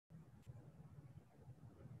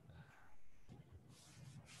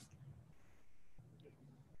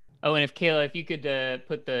Oh, and if Kayla, if you could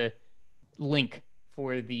put the link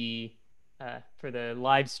for the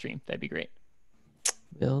live stream, that'd be great.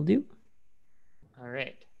 Will do. All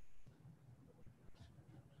right.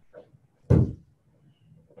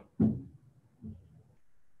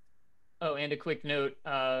 Oh, and a quick note,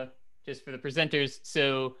 just for the presenters.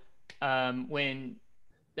 So when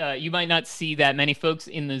you might not see that many folks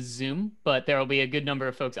in the Zoom, but there will be a good number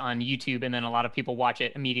of folks on YouTube, and then a lot of people watch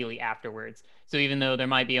it immediately afterwards. So even though there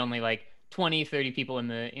might be only like 20, 30 people in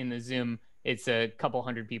the Zoom, it's a couple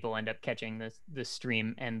hundred people end up catching the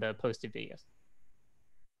stream and the posted videos.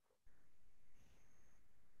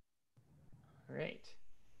 All right.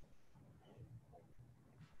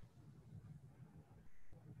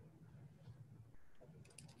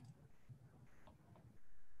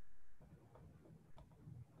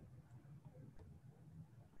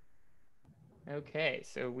 Okay,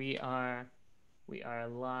 so we are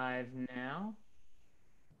live now,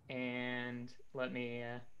 and let me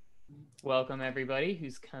welcome everybody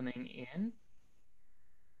who's coming in.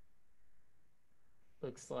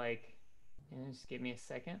 Looks like, just give me a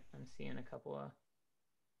second. I'm seeing a couple of.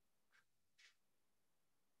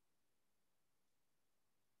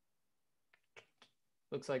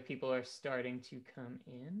 Looks like people are starting to come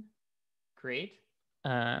in. Great.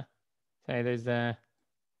 Sorry, there's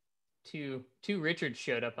two Richards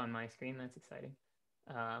showed up on my screen. That's exciting.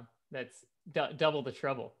 That's double the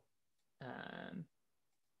trouble. All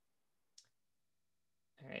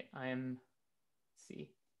right, let's see.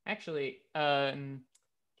 Actually,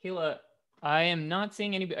 Kayla, I am not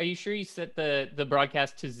seeing anybody. Are you sure you set the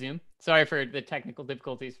broadcast to Zoom? Sorry for the technical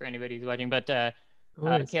difficulties for anybody who's watching, but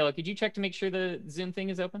Kayla, could you check to make sure the Zoom thing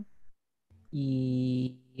is open?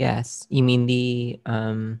 Yes. You mean the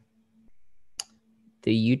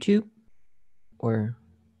YouTube or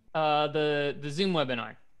the Zoom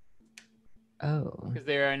webinar? Oh. Because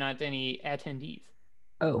there are not any attendees.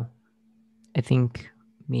 Oh. I think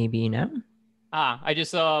maybe now. I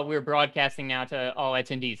just saw we're broadcasting now to all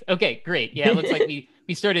attendees. Okay, great. Yeah, it looks like we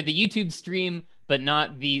started the YouTube stream, but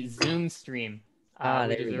not the Zoom stream,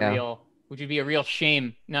 which would be a real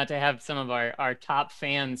shame not to have some of our top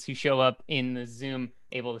fans who show up in the Zoom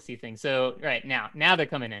able to see things. So right now they're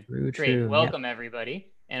coming in. Great. Welcome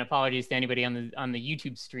everybody, and apologies to anybody on the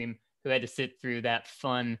YouTube stream who had to sit through that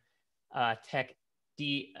fun tech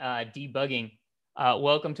debugging.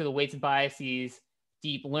 Welcome to the Weights and Biases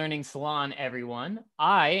Deep Learning Salon, everyone.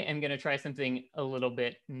 I am going to try something a little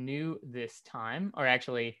bit new this time, or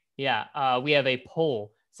actually, yeah, we have a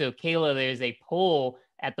poll. So Kayla, there's a poll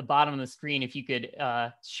at the bottom of the screen. If you could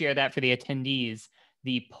share that for the attendees.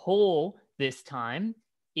 The poll this time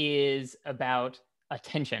is about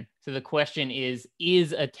attention. So the question is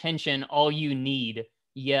attention all you need?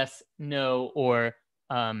 Yes, no, or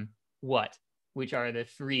what? Which are the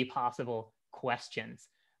three possible questions.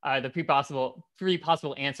 The three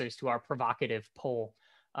possible answers to our provocative poll.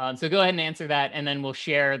 So go ahead and answer that, and then we'll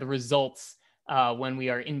share the results when we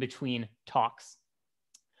are in between talks.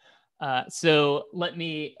 So let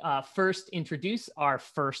me first introduce our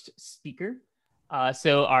first speaker.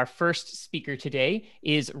 So our first speaker today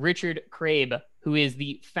is Richard Craib, who is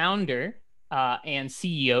the founder and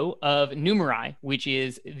CEO of Numerai, which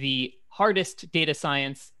is the hardest data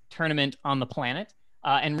science tournament on the planet.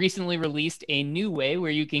 And recently released a new way where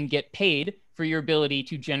you can get paid for your ability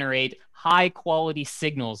to generate high quality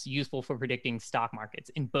signals useful for predicting stock markets.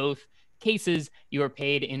 In both cases, you are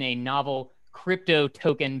paid in a novel crypto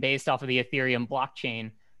token based off of the Ethereum blockchain.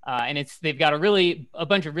 And they've got a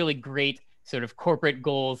bunch of really great sort of corporate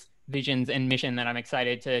goals, visions, and mission that I'm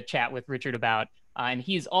excited to chat with Richard about. And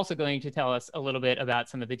he's also going to tell us a little bit about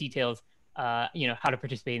some of the details, how to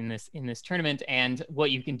participate in this tournament and what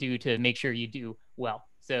you can do to make sure you do well.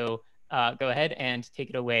 So go ahead and take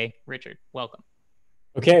it away, Richard. Welcome.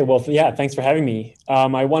 Okay, well, yeah, thanks for having me.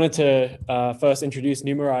 I wanted to first introduce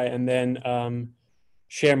Numerai and then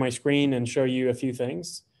share my screen and show you a few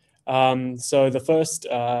things. So the first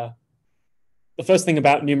thing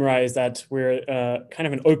about Numerai is that we're kind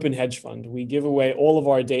of an open hedge fund. We give away all of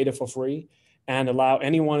our data for free and allow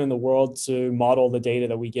anyone in the world to model the data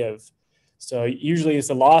that we give. So usually it's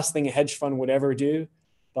the last thing a hedge fund would ever do,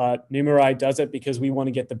 but Numerai does it because we want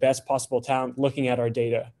to get the best possible talent looking at our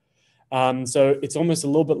data. So it's almost a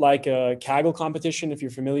little bit like a Kaggle competition, if you're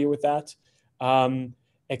familiar with that,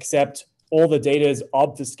 except all the data is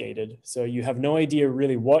obfuscated. So you have no idea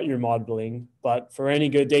really what you're modeling, but for any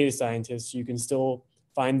good data scientist, you can still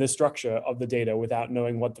find the structure of the data without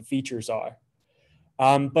knowing what the features are.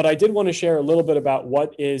 But I did want to share a little bit about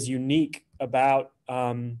what is unique about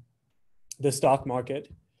the stock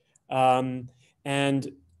market. And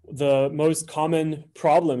the most common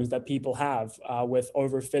problems that people have with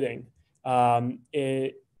overfitting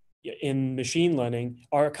in machine learning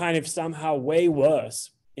are kind of somehow way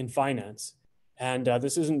worse in finance. And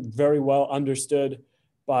this isn't very well understood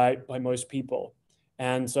by most people.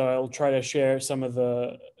 And so I'll try to share some of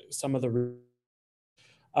the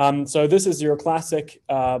so this is your classic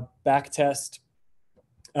back test.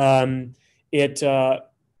 It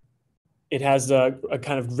has a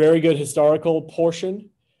kind of very good historical portion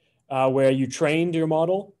where you trained your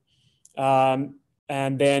model, and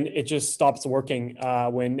then it just stops working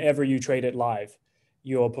whenever you trade it live.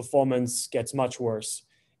 Your performance gets much worse.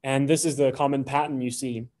 And this is the common pattern you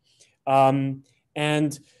see. On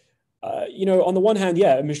the one hand,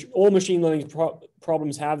 yeah, all machine learning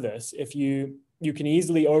problems have this. If you can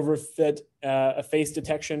easily overfit a face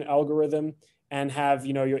detection algorithm and have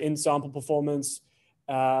your in-sample performance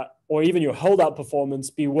or even your holdout performance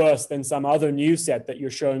be worse than some other new set that you're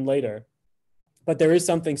shown later. But there is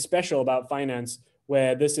something special about finance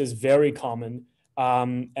where this is very common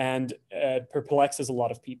and perplexes a lot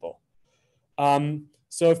of people.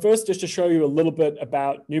 So first, just to show you a little bit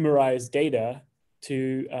about Numerai's data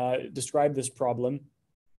to describe this problem.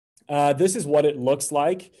 This is what it looks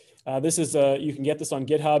like. This is you can get this on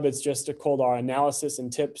GitHub. It's just called our analysis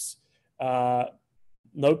and tips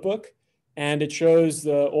notebook. And it shows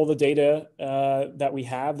all the data that we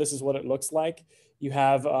have. This is what it looks like. You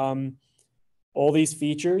have all these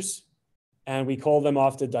features, and we call them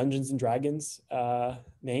after Dungeons and Dragons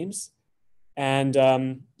names. And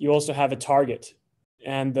you also have a target.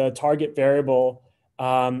 And the target variable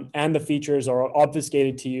and the features are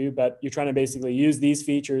obfuscated to you, but you're trying to basically use these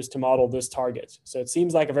features to model this target. So it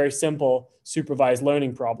seems like a very simple supervised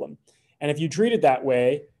learning problem. And if you treat it that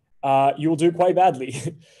way, you will do quite badly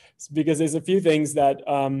because there's a few things that,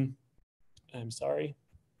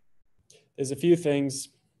 there's a few things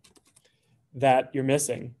that you're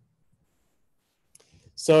missing.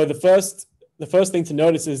 So the first thing to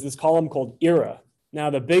notice is this column called era. Now,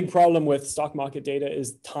 the big problem with stock market data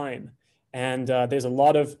is time. And there's a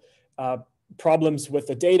lot of problems with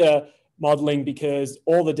the data modeling because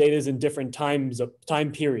all the data is in different time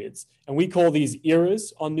periods. And we call these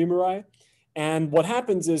eras on Numerai. And what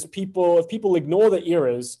happens is if people ignore the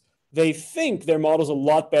eras, they think their model's a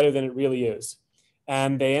lot better than it really is.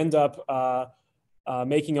 And they end up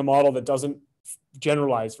making a model that doesn't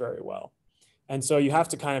generalize very well. And so you have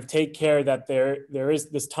to kind of take care that there is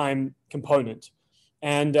this time component.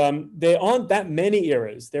 And there aren't that many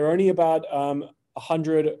eras. There are only about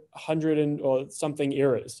 100 or something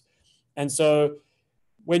eras. And so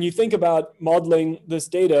when you think about modeling this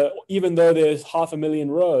data, even though there's 500,000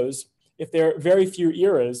 rows, if there are very few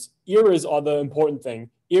eras are the important thing.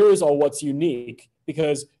 Eras are what's unique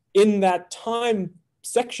because in that time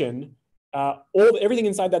section, everything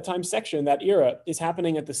inside that time section, that era, is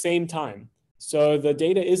happening at the same time. So the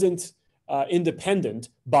data isn't independent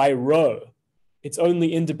by row. It's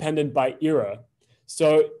only independent by era.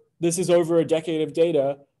 So this is over a decade of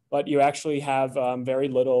data, but you actually have very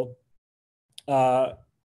little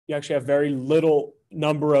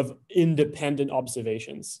number of independent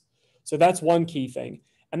observations. So that's one key thing.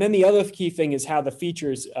 And then the other key thing is how the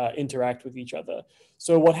features interact with each other.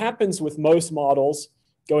 So what happens with most models,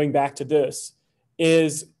 going back to this,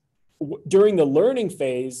 is during the learning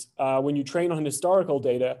phase, when you train on historical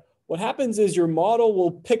data, what happens is your model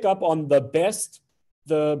will pick up on the best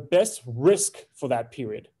risk for that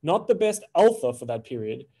period, not the best alpha for that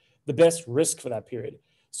period, the best risk for that period.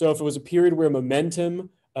 So if it was a period where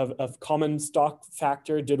momentum of common stock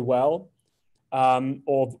factor did well,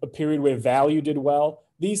 or a period where value did well,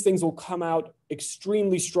 these things will come out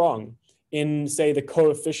extremely strong in, say, the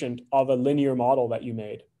coefficient of a linear model that you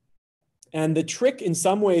made. And the trick in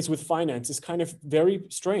some ways with finance is kind of very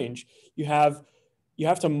strange. You have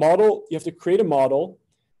to create a model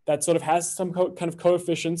that sort of has some kind of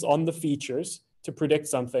coefficients on the features to predict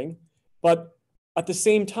something. But at the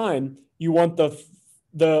same time, you want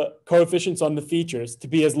the coefficients on the features to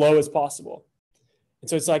be as low as possible. And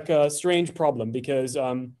so it's like a strange problem because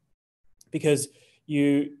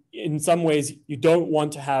you, in some ways, you don't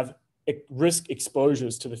want to have risk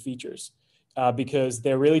exposures to the features because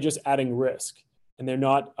they're really just adding risk and they're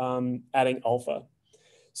not adding alpha.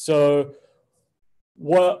 So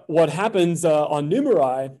what happens on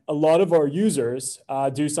Numerai, a lot of our users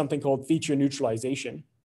do something called feature neutralization.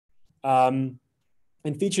 And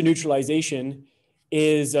feature neutralization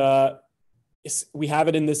is, we have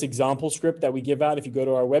it in this example script that we give out. If you go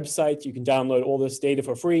to our website, you can download all this data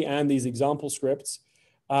for free and these example scripts.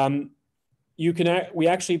 We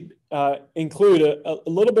actually include a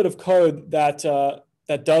little bit of code that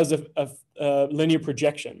does a linear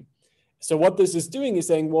projection. So what this is doing is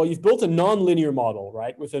saying, well, you've built a non-linear model,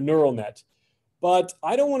 right, with a neural net, but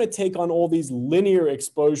I don't want to take on all these linear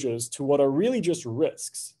exposures to what are really just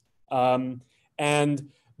risks. And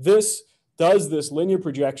this does this linear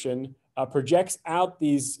projection, projects out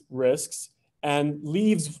these risks and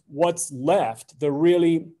leaves what's left, the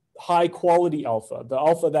really high quality alpha, the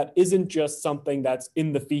alpha that isn't just something that's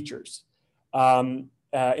in the features in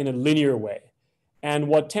a linear way. And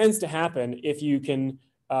what tends to happen if you can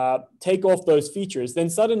take off those features, then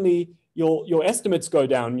suddenly your estimates go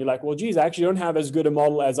down. You're like, well, geez, I actually don't have as good a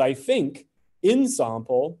model as I think in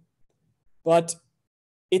sample, but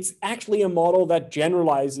it's actually a model that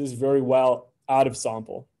generalizes very well out of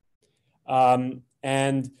sample.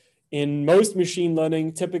 And in most machine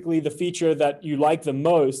learning, typically the feature that you like the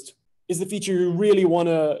most is the feature you really want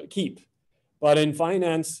to keep. But in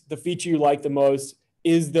finance, the feature you like the most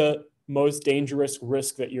is the most dangerous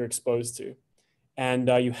risk that you're exposed to. And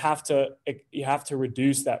you have to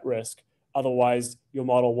reduce that risk. Otherwise, your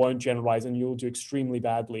model won't generalize and you'll do extremely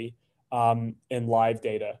badly in live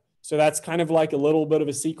data. So that's kind of like a little bit of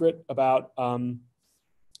a secret about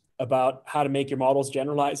how to make your models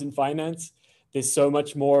generalize in finance. There's so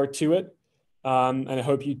much more to it. And I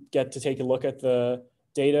hope you get to take a look at the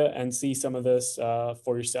data and see some of this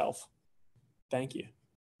for yourself. Thank you.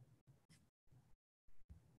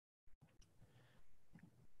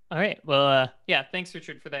 All right. Well, yeah, thanks,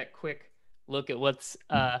 Richard, for that quick look at what's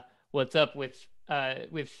up with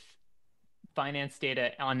finance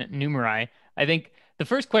data on Numerai. I think the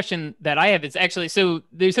first question that I have is actually, so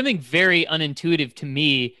there's something very unintuitive to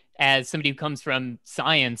me as somebody who comes from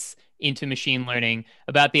science into machine learning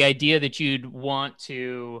about the idea that you'd want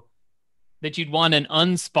an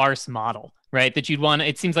unsparse model, right? That you'd want,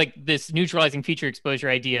 it seems like this neutralizing feature exposure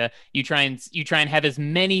idea, you try and have as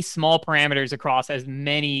many small parameters across as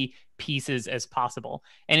many pieces as possible.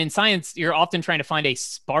 And in science, you're often trying to find a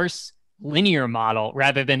sparse linear model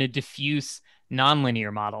rather than a diffuse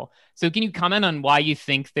nonlinear model. So can you comment on why you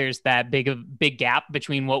think there's that big gap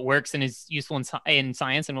between what works and is useful in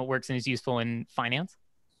science and what works and is useful in finance?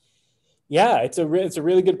 Yeah, it's a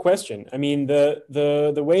really good question. I mean,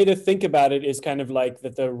 the way to think about it is kind of like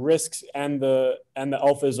that the risks and the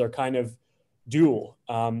alphas are kind of dual.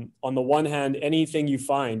 On the one hand, anything you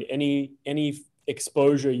find, any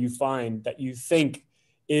exposure you find that you think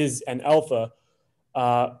is an alpha,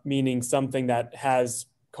 meaning something that has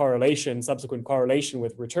subsequent correlation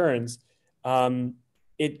with returns,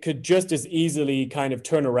 it could just as easily kind of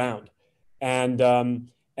turn around.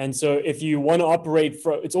 And so if you want to operate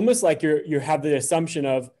it's almost like you have the assumption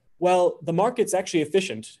of, well, the market's actually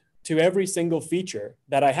efficient to every single feature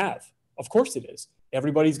that I have. Of course it is.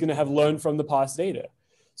 Everybody's going to have learned from the past data.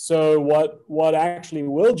 So what actually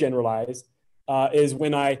will generalize is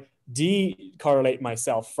when I decorrelate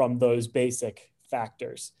myself from those basic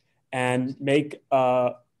factors and make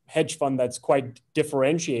a hedge fund that's quite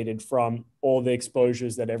differentiated from all the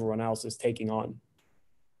exposures that everyone else is taking on.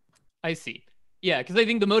 I see. Yeah, because I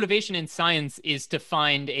think the motivation in science is to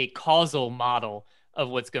find a causal model of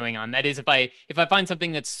what's going on. That is, if I find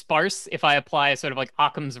something that's sparse, if I apply a sort of like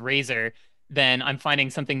Occam's razor, then I'm finding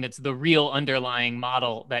something that's the real underlying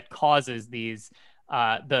model that causes these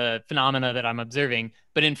the phenomena that I'm observing.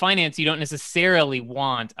 But in finance, you don't necessarily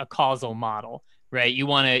want a causal model, right? You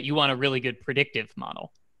want a really good predictive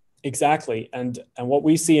model. Exactly, and what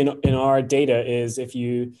we see in our data is if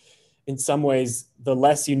you, in some ways, the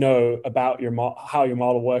less you know about how your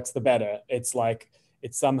model works, the better. It's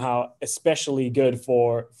somehow especially good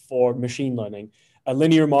for machine learning. A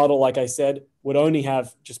linear model, like I said, would only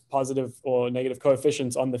have just positive or negative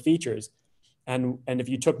coefficients on the features. And if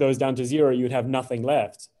you took those down to zero, you'd have nothing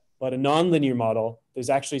left. But a nonlinear model,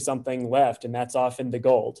 there's actually something left, and that's often the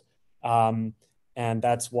gold. And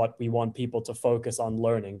that's what we want people to focus on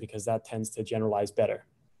learning, because that tends to generalize better.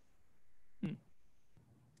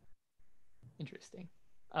 Interesting.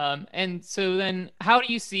 And so then how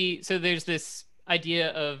do you see, so there's this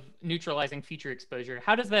idea of neutralizing feature exposure.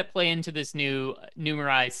 How does that play into this new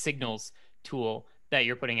Numerai signals tool that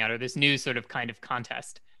you're putting out, or this new sort of kind of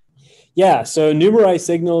contest? Yeah, so Numerai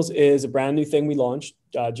signals is a brand new thing we launched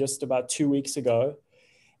just about 2 weeks ago.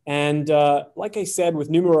 And like I said, with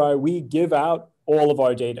Numerai, we give out all of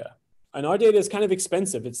our data. And our data is kind of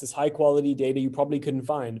expensive. It's this high quality data you probably couldn't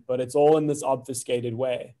find, but it's all in this obfuscated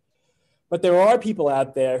way. But there are people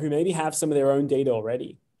out there who maybe have some of their own data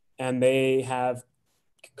already, and they have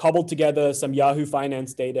cobbled together some Yahoo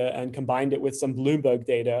Finance data and combined it with some Bloomberg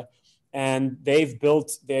data, and they've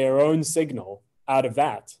built their own signal out of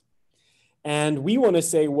that. And we want to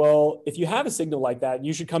say, well, if you have a signal like that,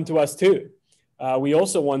 you should come to us too. We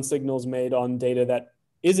also want signals made on data that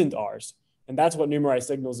isn't ours. And that's what numerai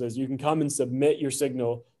signals is. You can come and submit your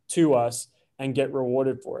signal to us and get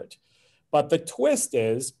rewarded for it. But the twist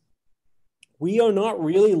is, we are not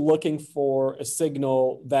really looking for a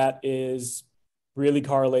signal that is really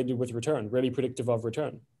correlated with return, really predictive of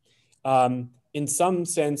return. In some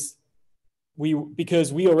sense,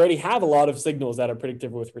 because we already have a lot of signals that are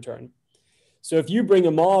predictive with return. So if you bring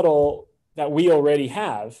a model that we already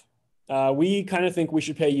have, we kind of think we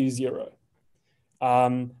should pay you 0.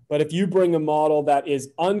 But if you bring a model that is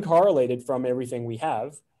uncorrelated from everything we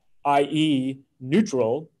have, i.e.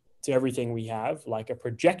 neutral to everything we have, like a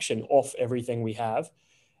projection off everything we have,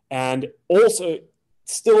 and also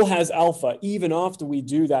still has alpha even after we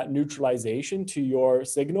do that neutralization to your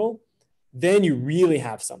signal, then you really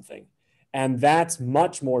have something. And that's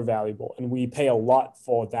much more valuable. And we pay a lot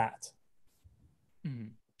for that.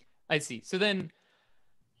 I see. So then,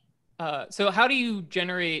 so how do you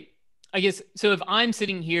generate, I guess, so if I'm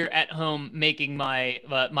sitting here at home making my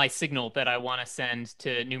my signal that I want to send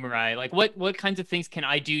to Numerai, like what kinds of things can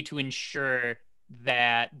I do to ensure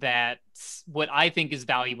that what I think is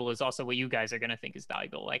valuable is also what you guys are going to think is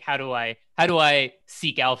valuable? Like how do I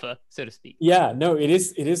seek alpha, so to speak? Yeah, no, it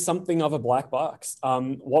is something of a black box.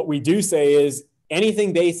 What we do say is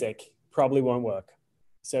anything basic probably won't work.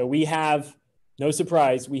 So we have, no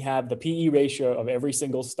surprise, we have the PE ratio of every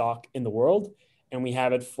single stock in the world, and we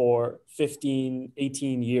have it for 15,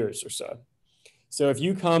 18 years or so. So if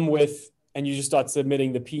you come with, and you just start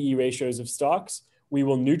submitting the PE ratios of stocks, we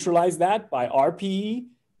will neutralize that by our PE.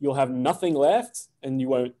 You'll have nothing left and you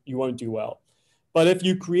won't do well. But if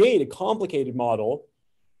you create a complicated model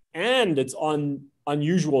and it's on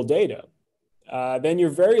unusual data, then you're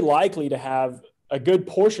very likely to have a good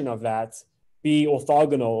portion of that be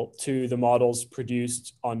orthogonal to the models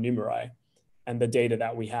produced on Numerai and the data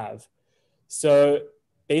that we have. So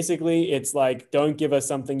basically, it's like, don't give us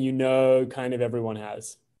something kind of everyone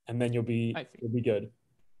has, and then you'll be good.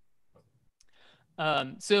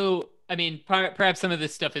 So, I mean, perhaps some of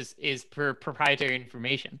this stuff is proprietary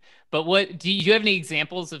information, but do you have any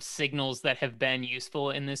examples of signals that have been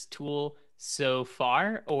useful in this tool so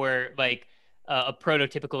far, or like a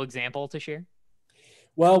prototypical example to share?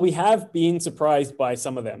 Well, we have been surprised by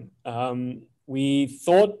some of them. We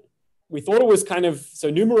thought it was kind of,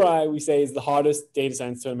 so Numerai, we say, is the hardest data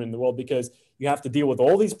science tournament in the world because you have to deal with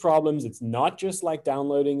all these problems. It's not just like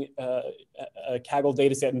downloading a Kaggle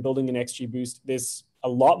data set and building an XGBoost. There's a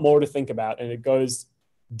lot more to think about, and it goes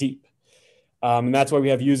deep. And that's why we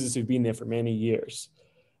have users who've been there for many years.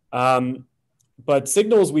 But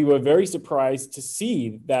signals, we were very surprised to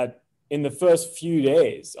see that in the first few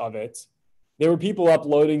days of it, there were people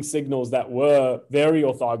uploading signals that were very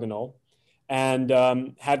orthogonal and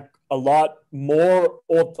had a lot more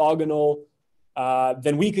orthogonal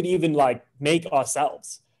than we could even like make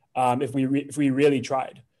ourselves if we really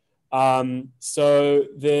tried. So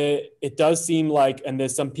it does seem like, and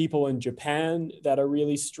there's some people in Japan that are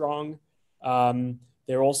really strong.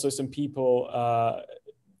 There are also some people,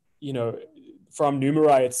 from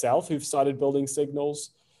Numerai itself who've started building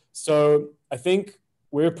signals. So I think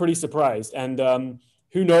we're pretty surprised. And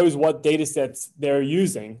who knows what data sets they're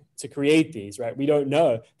using to create these, right? We don't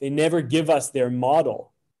know. They never give us their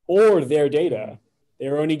model or their data.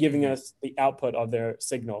 They're only giving us the output of their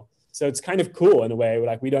signal. So it's kind of cool in a way,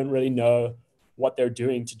 like we don't really know what they're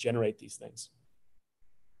doing to generate these things.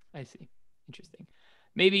 I see. Interesting.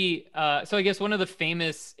 Maybe, so I guess one of the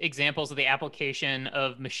famous examples of the application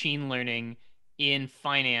of machine learning in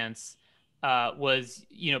finance was,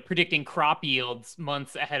 predicting crop yields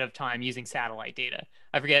months ahead of time using satellite data.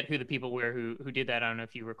 I forget who the people were who did that. I don't know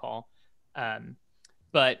if you recall.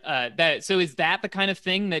 So is that the kind of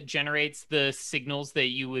thing that generates the signals that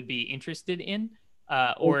you would be interested in?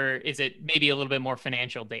 Or is it maybe a little bit more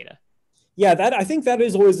financial data? Yeah, I think that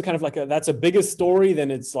is always kind of like that's a bigger story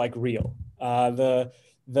than it's like real.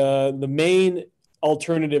 The main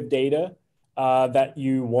alternative data that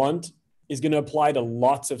you want is going to apply to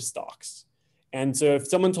lots of stocks. And so if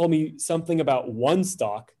someone told me something about one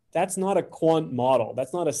stock, that's not a quant model.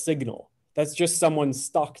 That's not a signal. That's just someone's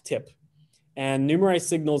stock tip. And Numerai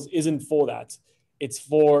signals isn't for that. It's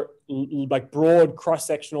for like broad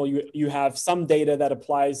cross-sectional. You have some data that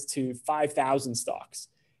applies to 5,000 stocks.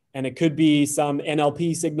 And it could be some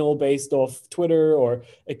NLP signal based off Twitter, or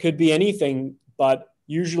it could be anything, but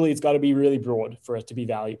usually it's got to be really broad for it to be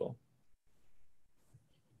valuable.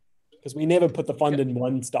 Because we never put the fund in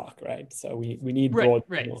one stock, right? So we need broad.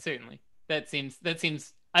 Right, certainly. That seems.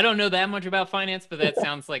 I don't know that much about finance, but that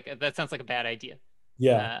sounds like a bad idea.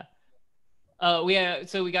 Yeah. So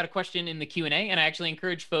we got a question in the Q&A, and I actually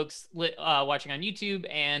encourage folks watching on YouTube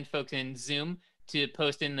and folks in Zoom to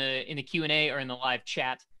post in the Q&A or in the live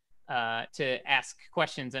chat to ask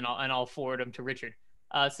questions, and I'll forward them to Richard.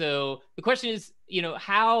 So the question is,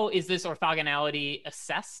 how is this orthogonality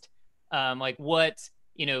assessed? Like what,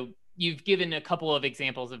 you've given a couple of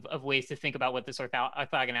examples of ways to think about what this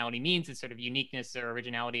orthogonality means. It's sort of uniqueness or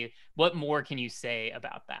originality. What more can you say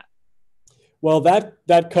about that? Well,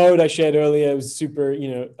 that code I shared earlier was super,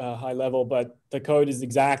 high level, but the code is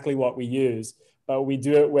exactly what we use, but we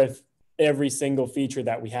do it with every single feature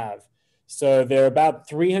that we have. So there are about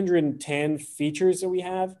 310 features that we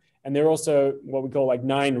have, and there are also what we call like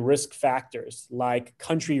 9 risk factors, like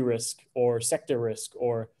country risk or sector risk,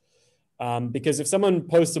 or because if someone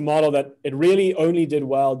posts a model that it really only did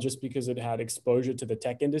well just because it had exposure to the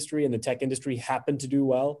tech industry and the tech industry happened to do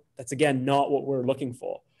well, that's again not what we're looking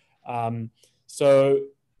for.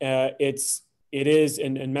 It is,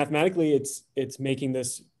 and mathematically, it's making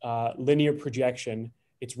this linear projection.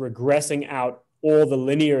 It's regressing out all the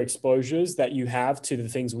linear exposures that you have to the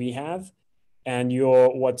things we have, and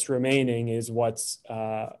what's remaining is what's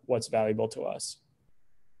valuable to us.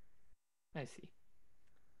 I see.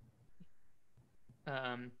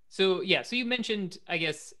 So you mentioned, I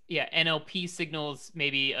guess, NLP signals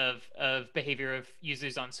maybe of behavior of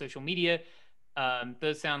users on social media.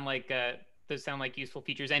 Those sound like useful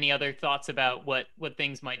features. Any other thoughts about what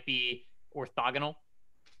things might be orthogonal?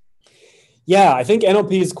 Yeah, I think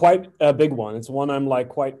NLP is quite a big one. It's one I'm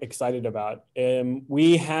quite excited about.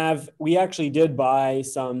 We actually did buy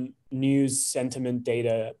some news sentiment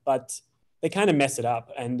data, but they kind of mess it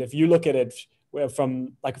up. And if you look at it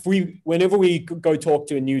from whenever we go talk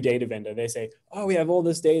to a new data vendor, they say, "Oh, we have all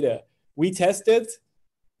this data. We test it.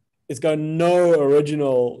 It's got no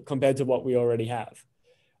original compared to what we already have."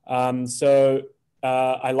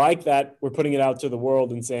 I like that we're putting it out to the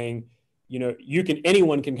world and saying,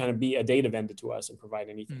 anyone can kind of be a data vendor to us and provide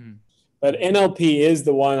anything. Mm. But NLP is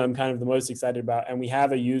the one I'm kind of the most excited about. And we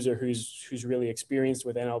have a user who's really experienced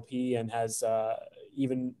with NLP and has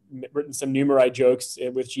even written some Numerai jokes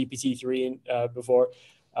with GPT-3 before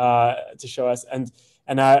to show us.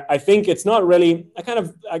 And I think it's not really, like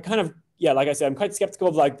I said, I'm quite skeptical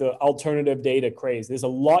of the alternative data craze. There's a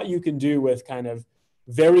lot you can do with kind of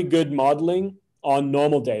very good modeling on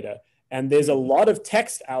normal data. And there's a lot of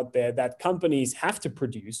text out there that companies have to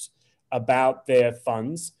produce about their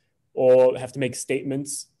funds or have to make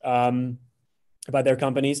statements about their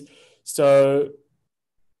companies. So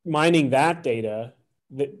mining that data,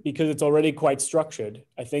 because it's already quite structured,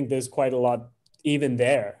 I think there's quite a lot even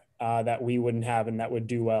there that we wouldn't have and that would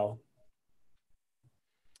do well.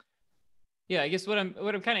 Yeah, I guess what I'm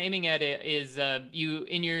kind of aiming at is you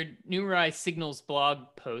in your Numerai Signals blog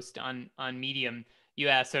post on Medium, you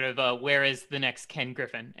asked sort of where is the next Ken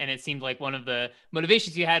Griffin, and it seemed like one of the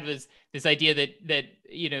motivations you had was this idea that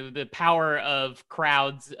the power of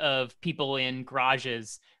crowds of people in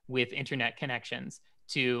garages with internet connections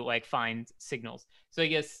to find signals. So I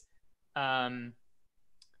guess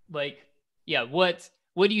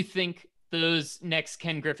what do you think those next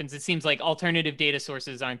Ken Griffins? It seems like alternative data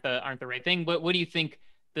sources aren't the right thing. But what do you think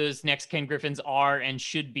those next Ken Griffins are and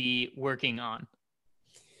should be working on?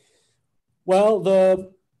 Well,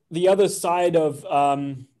 the other side of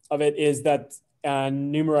it is that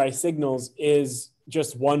Numerai Signals is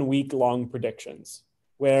just 1 week long predictions,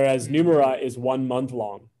 whereas Numerai is 1 month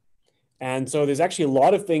long. And so there's actually a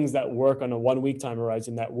lot of things that work on a 1 week time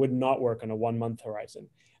horizon that would not work on a 1 month horizon.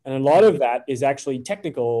 And a lot of that is actually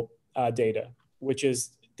technical data, which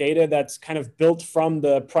is data that's kind of built from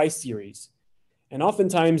the price series. And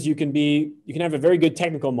oftentimes you can have a very good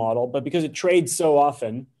technical model, but because it trades so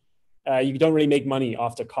often, you don't really make money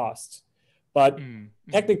after costs. But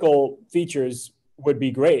technical features would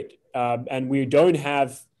be great. And we don't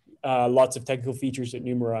have lots of technical features at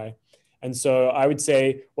Numerai. And so I would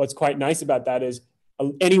say what's quite nice about that is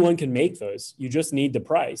anyone can make those. You just need the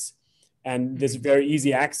price. And there's very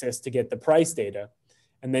easy access to get the price data.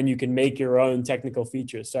 And then you can make your own technical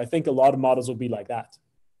features. So I think a lot of models will be like that.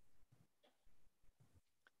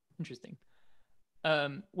 Interesting.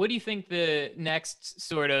 What do you think the next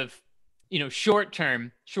sort of, shorter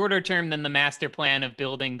term than the master plan of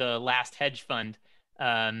building the last hedge fund?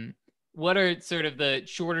 What are sort of the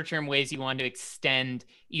shorter term ways you want to extend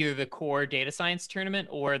either the core data science tournament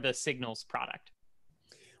or the signals product?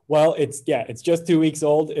 Well, it's just 2 weeks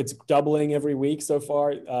old. It's doubling every week so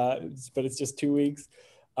far, but it's just 2 weeks.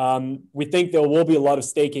 We think there will be a lot of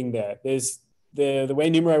staking there. There's the way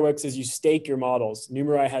Numerai works is you stake your models.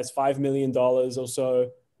 Numerai has $5 million or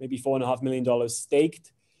so, maybe $4.5 million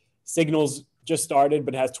staked. Signals just started,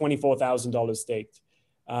 but has $24,000 staked.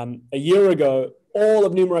 A year ago, all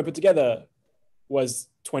of Numerai put together was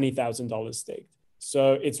 $20,000 staked.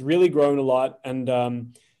 So it's really grown a lot. And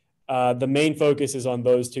the main focus is on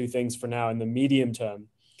those two things for now in the medium term.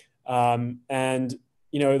 And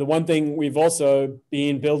the one thing we've also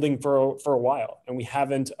been building for a while, and we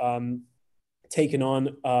haven't taken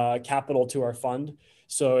on capital to our fund.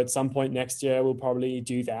 So at some point next year, we'll probably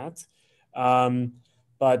do that.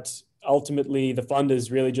 But ultimately, the fund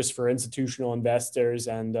is really just for institutional investors,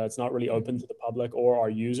 and it's not really open to the public or our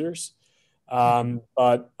users.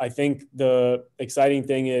 But I think the exciting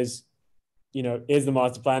thing is the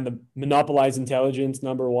master plan, the monopolize intelligence,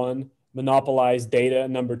 number one, monopolize data,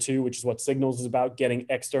 number two, which is what Signals is about, getting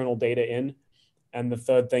external data in. And the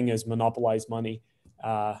third thing is monopolize money.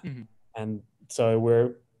 And so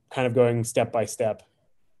we're kind of going step by step.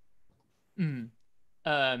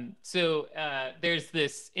 So there's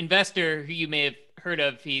this investor who you may have heard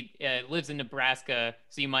of. He lives in Nebraska,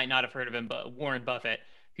 so you might not have heard of him, but Warren Buffett,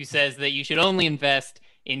 who says that you should only invest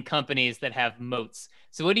in companies that have moats.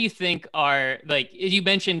 So what do you think are, like, as you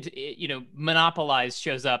mentioned, monopolize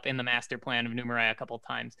shows up in the master plan of Numerai a couple of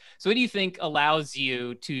times. So what do you think allows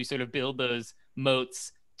you to sort of build those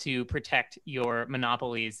moats to protect your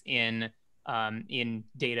monopolies in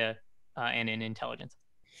data and in intelligence?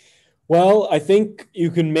 Well, I think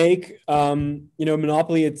you can make,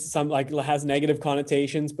 monopoly, it's has negative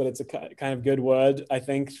connotations, but it's a kind of good word, I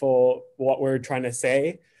think, for what we're trying to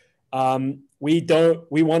say. We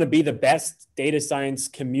want to be the best data science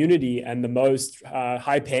community and the most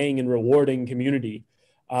high paying and rewarding community.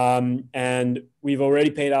 And we've already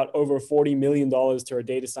paid out over $40 million to our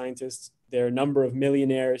data scientists. There are a number of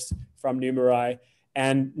millionaires from Numerai.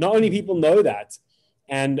 And not only people know that,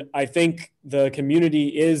 and I think the community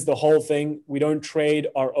is the whole thing. We don't trade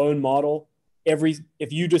our own model.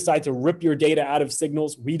 If you decide to rip your data out of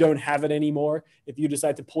Signals, we don't have it anymore. If you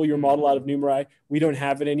decide to pull your model out of Numerai, we don't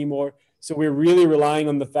have it anymore. So we're really relying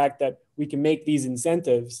on the fact that we can make these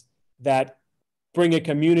incentives that bring a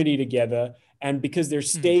community together. And because they're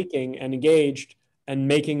staking and engaged and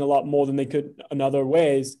making a lot more than they could in other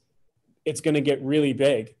ways, it's going to get really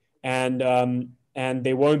big. And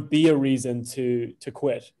there won't be a reason to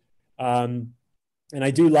quit. And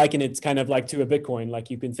I do liken it's kind of like to a Bitcoin.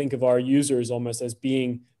 Like you can think of our users almost as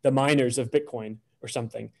being the miners of Bitcoin or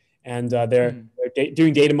something. And they're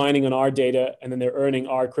doing data mining on our data, and then they're earning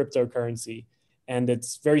our cryptocurrency. And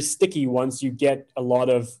it's very sticky once you get a lot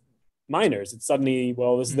of miners. It's suddenly,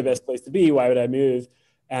 well, this is the best place to be. Why would I move?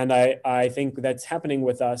 And I think that's happening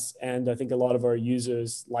with us. And I think a lot of our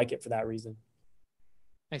users like it for that reason.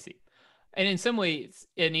 I see. And in some ways,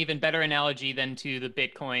 an even better analogy than to the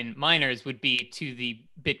Bitcoin miners would be to the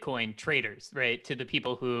Bitcoin traders, right? To the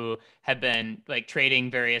people who have been like trading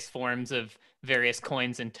various forms of various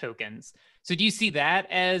coins and tokens. So do you see that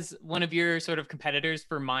as one of your sort of competitors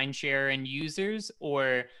for mindshare and users,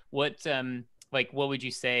 or what would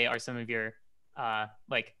you say are some of your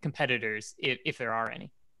competitors, if there are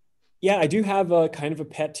any? Yeah, I do have a kind of a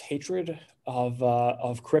pet hatred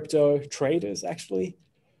of crypto traders, actually.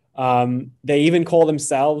 They even call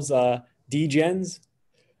themselves degens,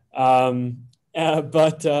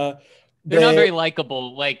 but they're not very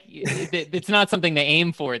likable. Like it's not something they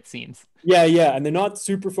aim for, it seems. Yeah, and they're not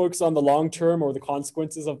super focused on the long term or the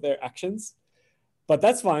consequences of their actions, but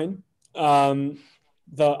that's fine.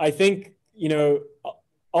 I think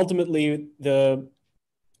ultimately the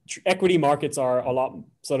equity markets are a lot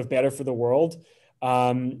sort of better for the world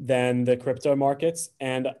than the crypto markets.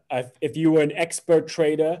 And if you were an expert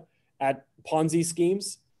trader at Ponzi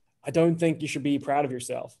schemes, I don't think you should be proud of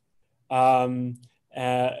yourself. No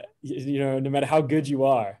matter how good you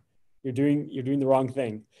are, you're doing the wrong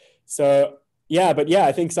thing. So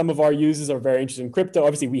I think some of our users are very interested in crypto.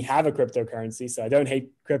 Obviously, we have a cryptocurrency, so I don't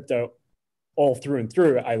hate crypto all through and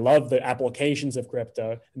through. I love the applications of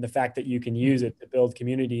crypto and the fact that you can use it to build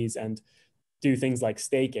communities and do things like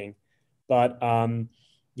staking. But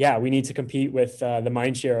we need to compete with the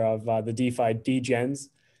mindshare of the DeFi degens.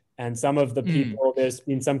 And some of the people, there's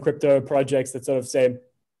been some crypto projects that sort of say,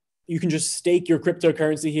 you can just stake your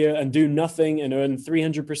cryptocurrency here and do nothing and earn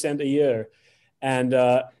 300% a year. And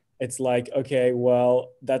it's like, okay,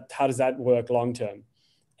 well, how does that work long term?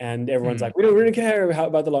 And everyone's like, we don't really care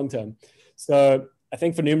about the long term. So I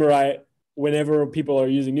think for Numerai, whenever people are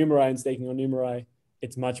using Numerai and staking on Numerai,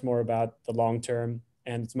 it's much more about the long term,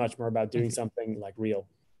 and it's much more about doing something like real.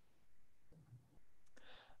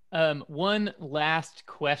 One last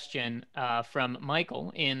question from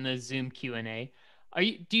Michael in the Zoom Q&A.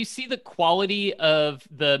 Do you see the quality of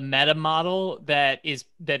the meta model that is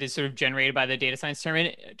sort of generated by the data science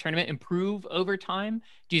tournament improve over time?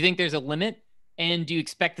 Do you think there's a limit? And do you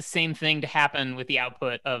expect the same thing to happen with the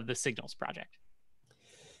output of the Signals project?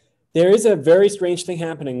 There is a very strange thing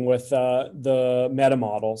happening with the meta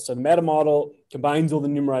model. So the meta model combines all the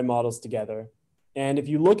NumRI models together. And if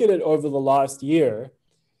you look at it over the last year,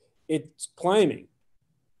 it's climbing.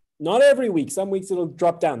 Not every week. Some weeks it'll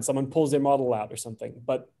drop down. Someone pulls their model out or something,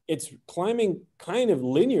 but it's climbing kind of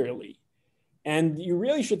linearly. And you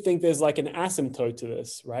really should think there's like an asymptote to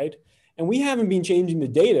this, right? And we haven't been changing the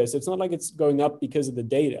data. So it's not like it's going up because of the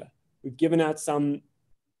data. We've given out some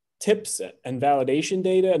tips and validation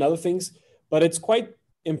data and other things, but it's quite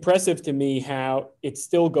impressive to me how it's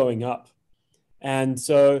still going up. And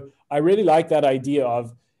so I really like that idea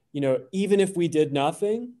of, even if we did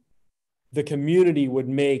nothing, the community would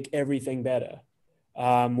make everything better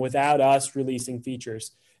without us releasing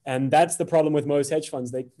features. And that's the problem with most hedge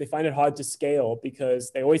funds. They find it hard to scale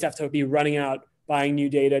because they always have to be running out, buying new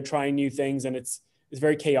data, trying new things, and it's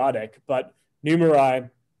very chaotic. But NumRI,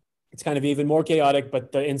 it's kind of even more chaotic,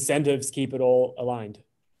 but the incentives keep it all aligned.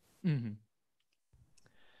 Mm-hmm.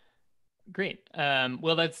 Great.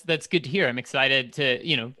 Well, that's good to hear. I'm excited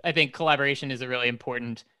to, I think collaboration is a really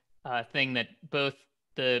important thing that both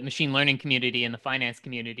the machine learning community and the finance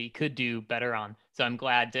community could do better on. So I'm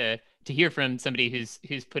glad to hear from somebody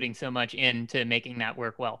who's putting so much into making that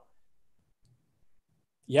work well.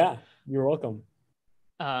 Yeah, you're welcome.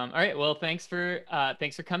 All right. Well, thanks for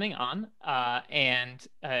coming on. And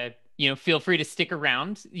feel free to stick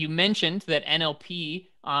around. You mentioned that NLP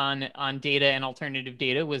on data and alternative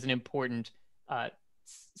data was an important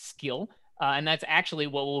skill, and that's actually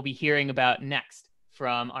what we'll be hearing about next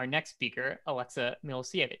from our next speaker, Aleksa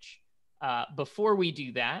Milosevic. Before we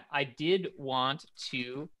do that, I did want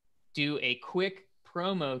to do a quick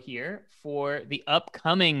promo here for the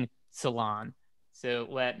upcoming Salon. So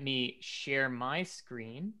let me share my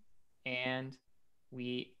screen and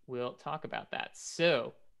we will talk about that.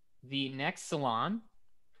 So the next Salon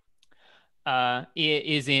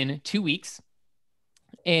is in 2 weeks.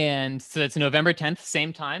 And so it's November 10th,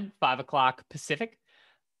 same time, 5 o'clock Pacific.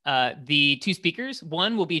 The two speakers,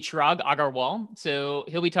 one will be Chirag Agarwal. So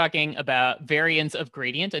he'll be talking about variance of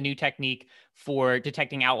gradient, a new technique for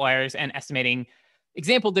detecting outliers and estimating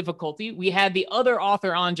example difficulty. We had the other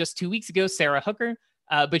author on just 2 weeks ago, Sarah Hooker,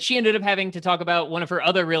 but she ended up having to talk about one of her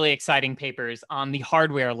other really exciting papers on the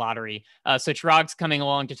hardware lottery. So Chirag's coming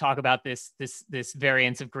along to talk about this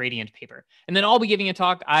variance of gradient paper. And then I'll be giving a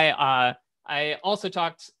talk. I also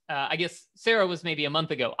talked, I guess Sarah was maybe a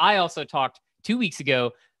month ago. I also talked 2 weeks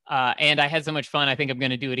ago, and I had so much fun, I think I'm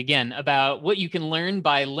going to do it again, about what you can learn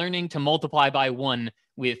by learning to multiply by 1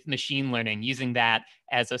 with machine learning, using that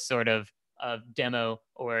as a sort of demo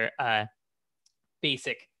or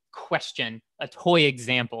basic question, a toy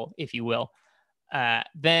example, if you will.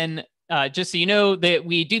 Then just so you know that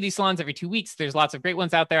we do these salons every 2 weeks. There's lots of great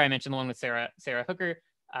ones out there. I mentioned the one with Sarah Hooker.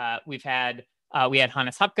 We had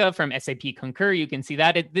Hannes Hapka from SAP Concur. You can see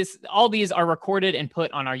that. All these are recorded and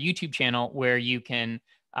put on our YouTube channel where you can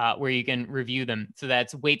review them. So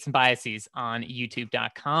that's Weights and Biases on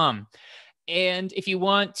youtube.com. And if you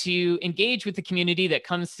want to engage with the community that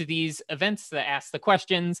comes to these events, that ask the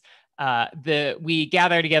questions, we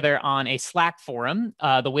gather together on a Slack forum,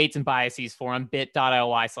 the Weights and Biases forum,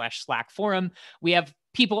 bit.ly/Slack forum. We have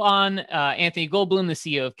people on. Anthony Goldblum, the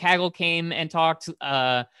CEO of Kaggle, came and talked.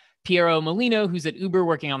 Piero Molino, who's at Uber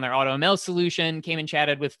working on their AutoML solution, came and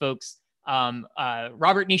chatted with folks.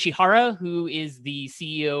 Robert Nishihara, who is the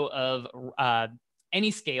CEO of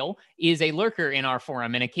Anyscale, is a lurker in our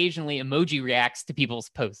forum and occasionally emoji reacts to people's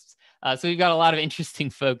posts. So we've got a lot of interesting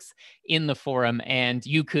folks in the forum, and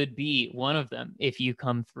you could be one of them if you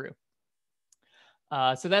come through.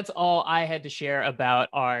 So that's all I had to share about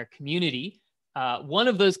our community. One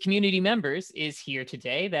of those community members is here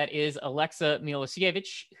today. That is Aleksa Milosevic,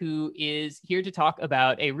 who is here to talk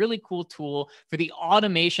about a really cool tool for the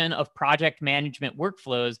automation of project management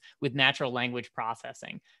workflows with natural language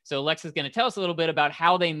processing. So Aleksa is going to tell us a little bit about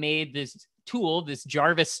how they made this tool, this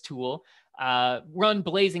Jarvis tool, run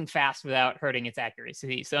blazing fast without hurting its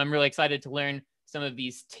accuracy. So I'm really excited to learn some of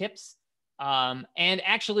these tips. And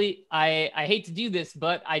actually, I hate to do this,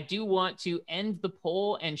 but I do want to end the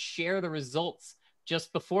poll and share the results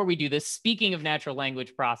just before we do this. Speaking of natural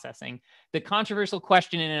language processing, the controversial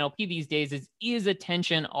question in NLP these days is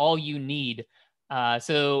attention all you need?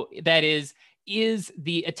 So that is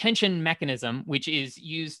the attention mechanism, which is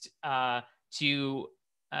used to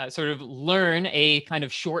sort of learn a kind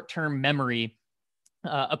of short-term memory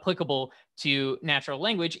applicable to natural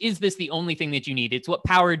language. Is this the only thing that you need? It's what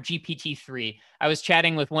powered GPT-3. I was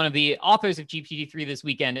chatting with one of the authors of GPT-3 this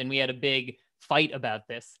weekend, and we had a big fight about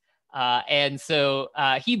this. And so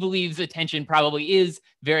he believes attention probably is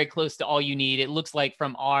very close to all you need. It looks like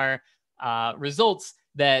from our results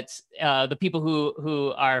that the people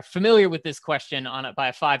who are familiar with this question on it by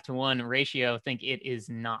a 5-to-1 ratio think it is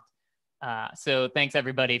not. So thanks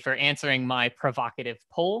everybody for answering my provocative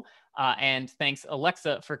poll. And thanks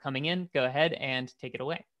Aleksa for coming in. Go ahead and take it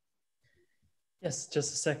away. Yes,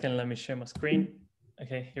 just a second. Let me share my screen.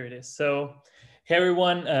 Okay, here it is. So hey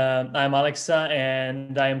everyone, I'm Aleksa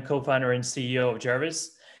and I am co-founder and CEO of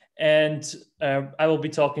Jarvis. And I will be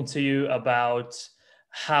talking to you about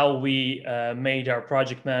how we made our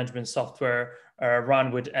project management software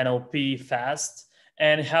run with NLP fast,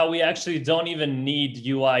 and how we actually don't even need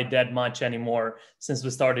UI that much anymore since we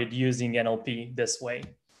started using NLP this way.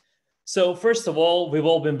 So first of all, we've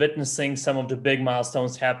all been witnessing some of the big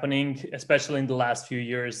milestones happening, especially in the last few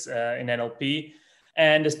years in NLP.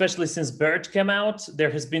 And especially since BERT came out, there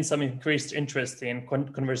has been some increased interest in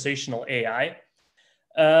conversational AI.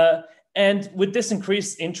 And with this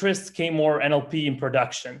increased interest came more NLP in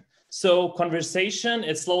production. So conversation,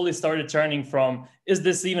 it slowly started turning from, is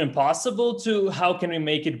this even possible, to how can we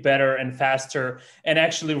make it better and faster and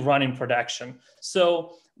actually run in production?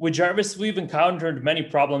 So with Jarvis, we've encountered many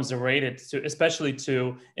problems related to, especially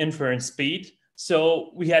to inference speed.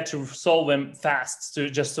 So we had to solve them fast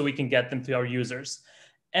just so we can get them to our users.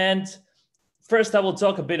 And first, I will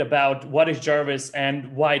talk a bit about what is Jarvis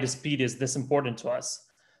and why the speed is this important to us.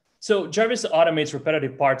 So Jarvis automates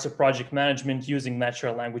repetitive parts of project management using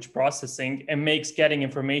natural language processing and makes getting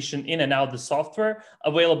information in and out of the software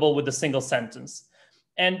available with a single sentence.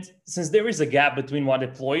 And since there is a gap between what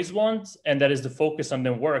employees want, and that is the focus on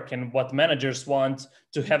their work, and what managers want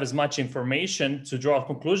to have as much information to draw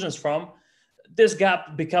conclusions from, this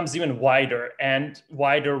gap becomes even wider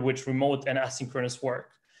with remote and asynchronous work.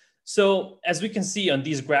 So as we can see on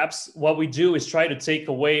these graphs, what we do is try to take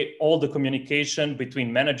away all the communication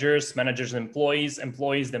between managers and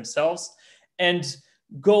employees themselves, and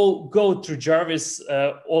go through Jarvis,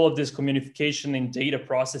 all of this communication and data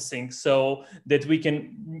processing so that we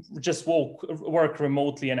can just work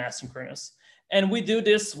remotely and asynchronous. And we do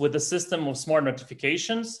this with a system of smart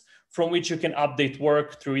notifications from which you can update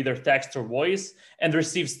work through either text or voice and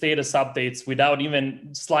receive status updates without even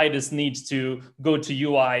slightest need to go to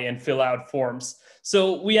UI and fill out forms.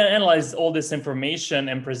 So we analyze all this information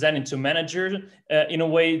and present it to managers in a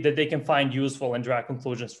way that they can find useful and draw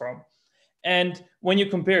conclusions from. And when you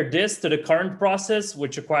compare this to the current process,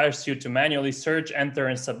 which requires you to manually search, enter,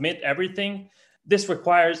 and submit everything, this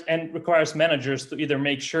requires managers to either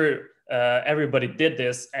make sure everybody did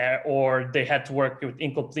this or they had to work with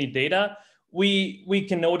incomplete data. We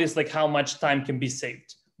can notice like how much time can be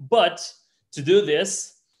saved. But to do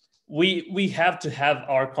this, we have to have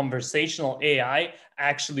our conversational AI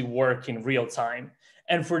actually work in real time.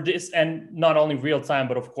 And for this, and not only real time,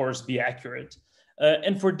 but of course be accurate.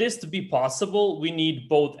 And for this to be possible, we need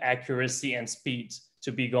both accuracy and speed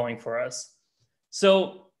to be going for us.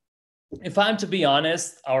 So if I'm to be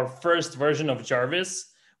honest, our first version of Jarvis,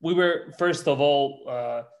 we were first of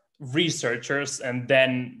all researchers, and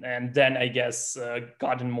then I guess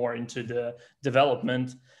gotten more into the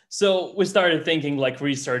development. So we started thinking like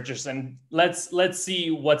researchers, and let's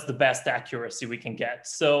see what's the best accuracy we can get.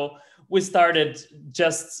 So we started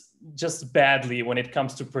just badly when it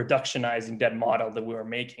comes to productionizing that model that we were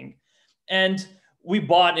making, and we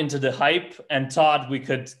bought into the hype and thought we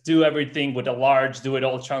could do everything with a large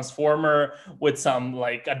do-it-all transformer with some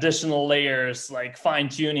like additional layers, like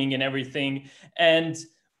fine-tuning and everything. And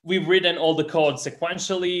we've written all the code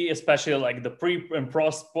sequentially, especially like the pre and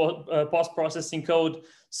post-processing code.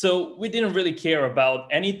 So we didn't really care about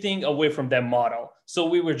anything away from that model. So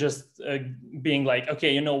we were just being like,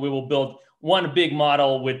 okay, we will build one big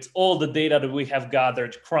model with all the data that we have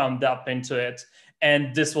gathered crammed up into it.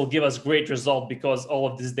 And this will give us great result because all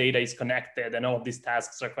of this data is connected and all of these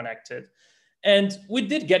tasks are connected. And we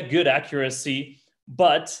did get good accuracy,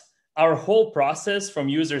 but our whole process from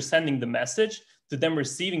users sending the message to them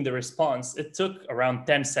receiving the response, it took around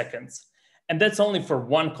 10 seconds. And that's only for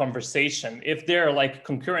one conversation. If there are like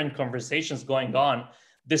concurrent conversations going on,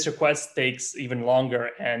 this request takes even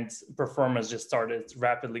longer and performance just started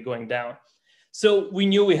rapidly going down. So we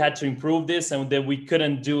knew we had to improve this and that we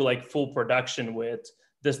couldn't do like full production with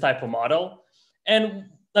this type of model. And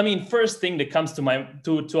I mean, first thing that comes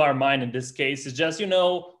to our mind in this case is just,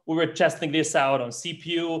 we were testing this out on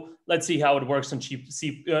CPU. Let's see how it works on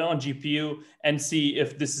GPU and see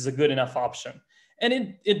if this is a good enough option.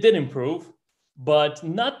 And it did improve. but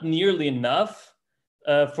not nearly enough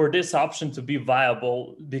for this option to be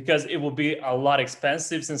viable, because it would be a lot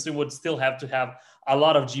expensive, since we would still have to have a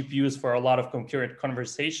lot of GPUs for a lot of concurrent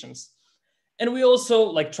conversations. And we also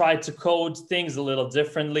like try to code things a little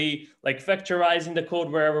differently, like vectorizing the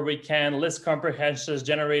code wherever we can, list comprehensions,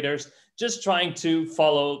 generators, just trying to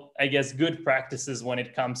follow, I guess, good practices when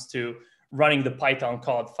it comes to running the Python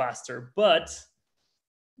code faster. But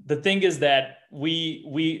the thing is that we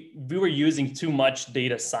were using too much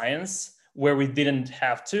data science where we didn't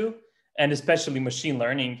have to, and especially machine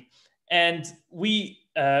learning. And we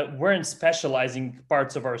weren't specializing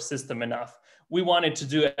parts of our system enough. We wanted to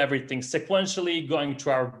do everything sequentially, going to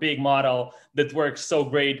our big model that works so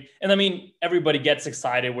great. And I mean, everybody gets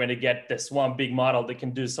excited when they get this one big model that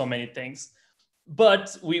can do so many things.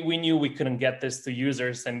 But we knew we couldn't get this to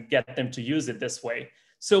users and get them to use it this way.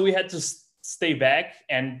 So we had to stay back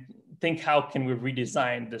and think, how can we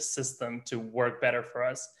redesign the system to work better for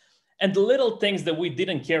us? And the little things that we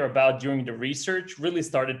didn't care about during the research really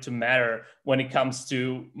started to matter when it comes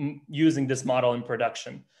to using this model in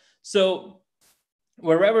production. So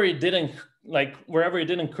wherever it didn't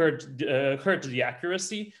hurt to the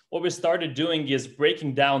accuracy, what we started doing is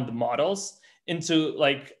breaking down the models into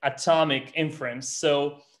like atomic inference.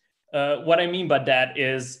 So what I mean by that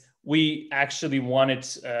is we actually wanted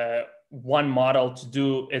one model to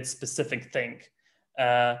do its specific thing.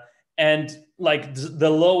 And like the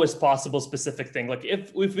lowest possible specific thing. Like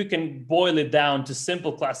if we can boil it down to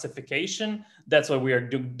simple classification, that's what we are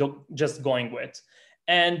just going with.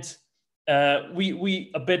 And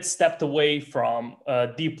we a bit stepped away from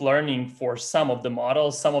deep learning for some of the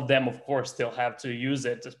models. Some of them, of course, still have to use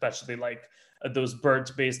it, especially like those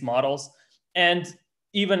BERT-based models. And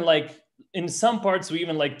even like in some parts, we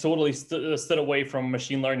even like totally stood away from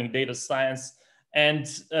machine learning, data science, and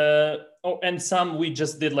some we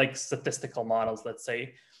just did like statistical models, let's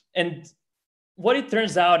say. And what it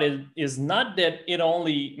turns out is not that it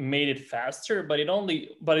only made it faster, but it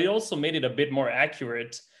also made it a bit more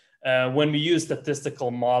accurate when we use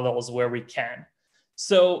statistical models where we can.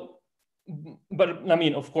 So, but I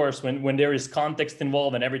mean, of course, when there is context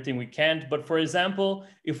involved and everything, we can't. But for example,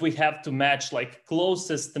 if we have to match like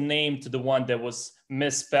closest name to the one that was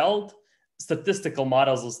misspelled, statistical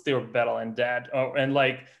models will still better than that. And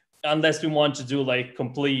like, unless we want to do like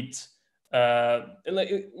complete,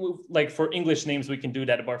 like for English names, we can do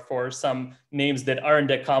that. But for some names that aren't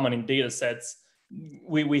that common in data sets,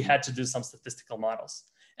 we had to do some statistical models.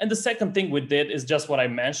 And the second thing we did is just what I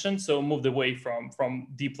mentioned. So moved away from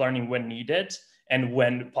deep learning when needed and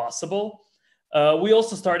when possible. We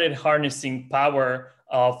also started harnessing power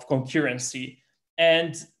of concurrency.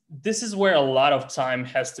 And this is where a lot of time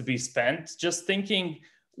has to be spent just thinking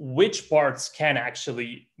which parts can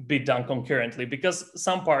actually be done concurrently, because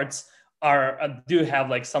some parts do have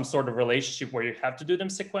like some sort of relationship where you have to do them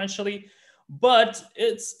sequentially, but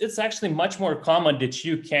it's actually much more common that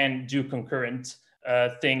you can do concurrent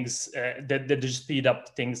things that just speed up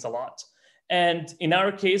things a lot. And in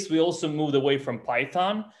our case, we also moved away from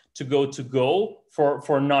Python to Go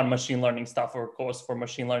for non-machine learning stuff. Of course, for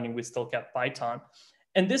machine learning, we still kept Python.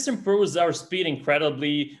 And this improves our speed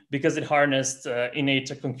incredibly because it harnessed innate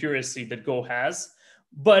concurrency that Go has.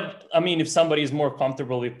 But I mean, if somebody is more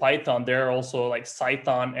comfortable with Python, there are also like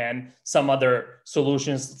Cython and some other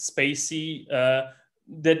solutions, Spacey,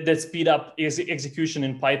 that speed up execution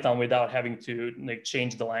in Python without having to like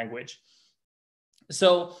change the language.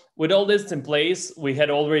 So with all this in place, we had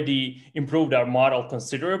already improved our model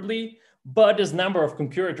considerably, but as number of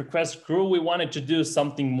concurrent requests grew, we wanted to do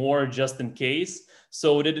something more just in case,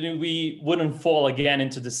 so that we wouldn't fall again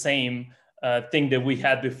into the same thing that we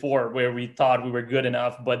had before, where we thought we were good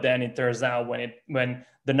enough, but then it turns out when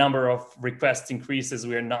the number of requests increases,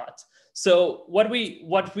 we're not. So what we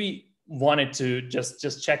wanted to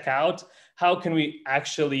just check out, how can we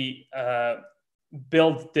actually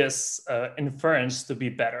build this inference to be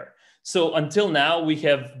better? So until now, we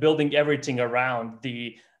have building everything around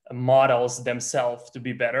the models themselves to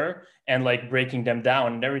be better and like breaking them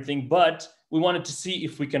down and everything. But we wanted to see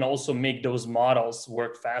if we can also make those models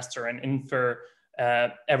work faster and infer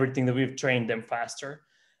everything that we've trained them faster.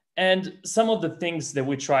 And some of the things that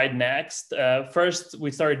we tried next, first,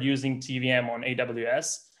 we started using TVM on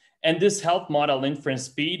AWS. And this helped model inference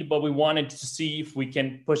speed, but we wanted to see if we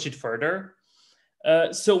can push it further.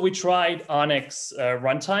 So we tried Onyx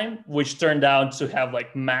runtime, which turned out to have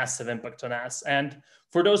like massive impact on us. And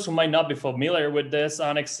for those who might not be familiar with this,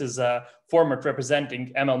 Onyx is a format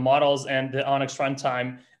representing ML models, and the Onyx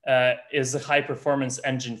runtime is a high performance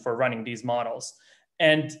engine for running these models.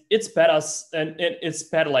 And it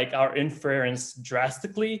sped like our inference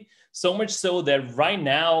drastically. So much so that right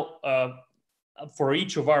now, for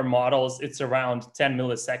each of our models, it's around 10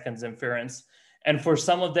 milliseconds inference. And for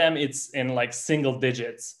some of them, it's in like single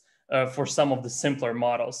digits for some of the simpler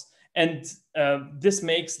models. And this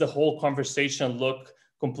makes the whole conversation look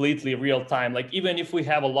completely real time. Like even if we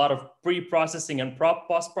have a lot of pre-processing and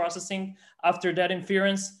post-processing after that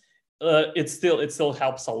inference, it still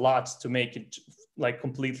helps a lot to make it like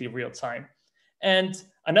completely real time. And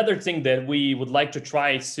another thing that we would like to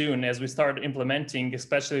try soon as we start implementing,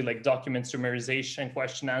 especially like document summarization,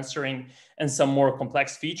 question answering, and some more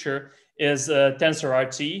complex feature is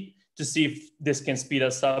TensorRT to see if this can speed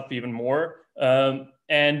us up even more.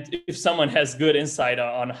 And if someone has good insight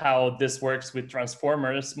on how this works with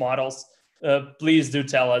transformers models, please do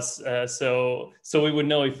tell us so we would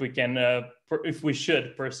know if we can if we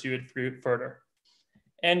should pursue it further.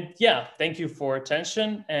 And yeah, thank you for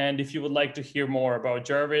attention. And if you would like to hear more about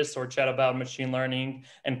Jarvis or chat about machine learning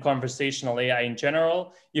and conversational AI in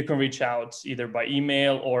general, you can reach out either by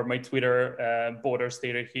email or my Twitter, both are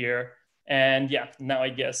stated here. And yeah, now I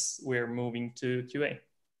guess we're moving to QA.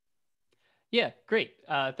 Yeah, great.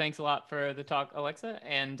 Thanks a lot for the talk, Aleksa.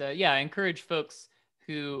 And yeah, I encourage folks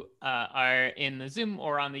who are in the Zoom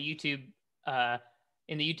or on the YouTube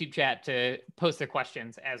in the YouTube chat to post their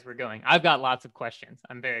questions as we're going. I've got lots of questions.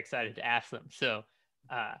 I'm very excited to ask them. So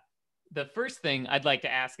the first thing I'd like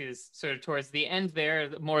to ask is sort of towards the end there,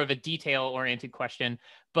 more of a detail-oriented question.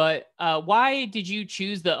 But why did you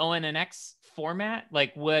choose the ONNX format?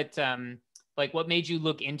 Like what made you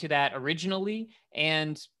look into that originally?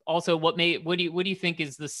 And also what do you think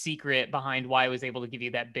is the secret behind why it was able to give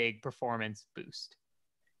you that big performance boost?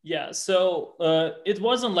 Yeah, so it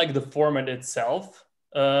wasn't like the format itself,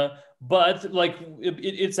 but like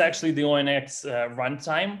it's actually the ONNX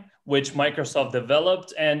runtime, which Microsoft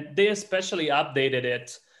developed, and they especially updated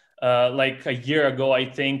it like a year ago, I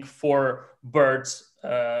think, for BERT,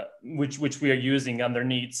 which we are using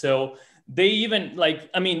underneath. So they even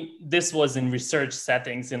this was in research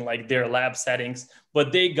settings, in like their lab settings,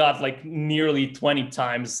 but they got like nearly 20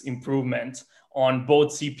 times improvement on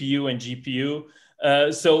both CPU and GPU.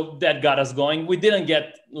 So that got us going. We didn't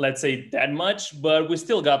get, let's say, that much, but we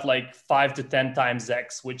still got like 5 to 10 times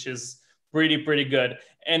X, which is pretty good.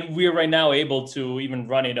 And we're right now able to even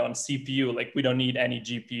run it on CPU. Like we don't need any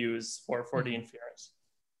GPUs for the inference.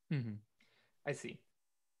 Mm-hmm. I see.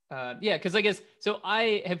 Yeah, because I guess, so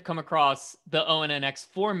I have come across the ONNX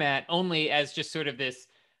format only as just sort of this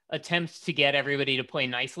attempt to get everybody to play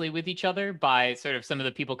nicely with each other by sort of some of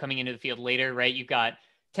the people coming into the field later, right? You've got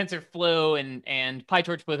TensorFlow and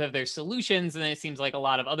PyTorch both have their solutions, and it seems like a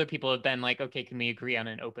lot of other people have been like, okay, can we agree on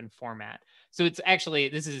an open format? So it's actually,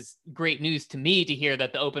 this is great news to me to hear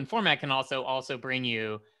that the open format can also bring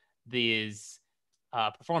you these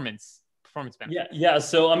performance benefits. Yeah.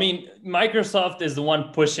 So I mean, Microsoft is the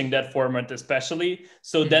one pushing that format especially.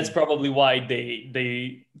 So that's probably why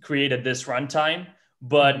they created this runtime.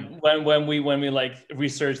 But when we like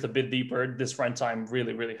researched a bit deeper, this runtime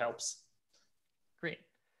really helps. Great.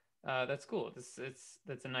 That's cool.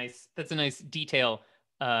 That's a nice detail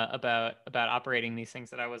about operating these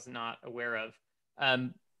things that I was not aware of.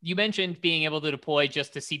 You mentioned being able to deploy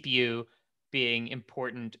just to CPU being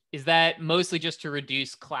important. Is that mostly just to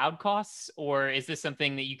reduce cloud costs, or is this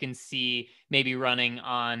something that you can see maybe running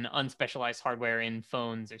on unspecialized hardware in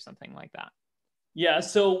phones or something like that? Yeah,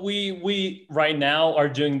 so we right now are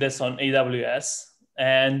doing this on AWS,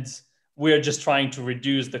 and we're just trying to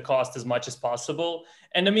reduce the cost as much as possible.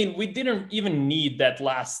 And I mean, we didn't even need that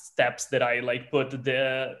last steps that I like put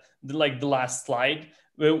the last slide.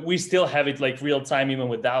 We still have it like real time even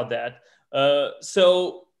without that.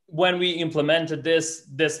 So when we implemented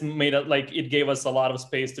this made it like it gave us a lot of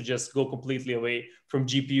space to just go completely away from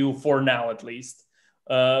GPU for now, at least.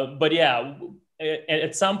 But yeah,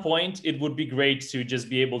 at some point it would be great to just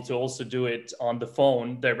be able to also do it on the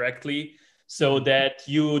phone directly, so that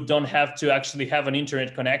you don't have to actually have an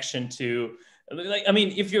internet connection to, like, I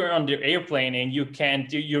mean, if you're on the airplane and you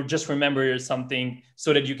just remember something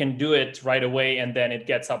so that you can do it right away, and then it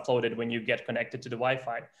gets uploaded when you get connected to the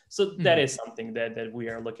Wi-Fi. So that is something that we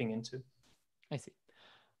are looking into. I see.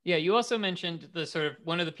 Yeah, you also mentioned the sort of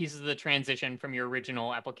one of the pieces of the transition from your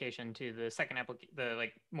original application to the second application, the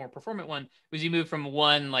like more performant one, was you moved from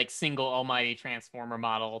one like single almighty transformer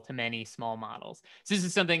model to many small models. So this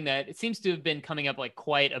is something that it seems to have been coming up like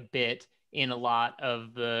quite a bit in a lot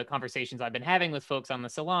of the conversations I've been having with folks on the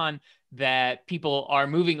Salon, that people are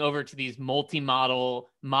moving over to these multi-model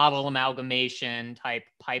model amalgamation type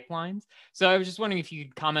pipelines. So I was just wondering if you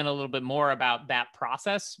could comment a little bit more about that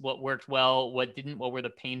process, what worked well, what didn't, what were the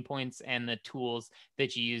pain points and the tools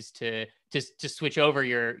that you used to switch over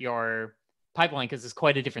your pipeline, because it's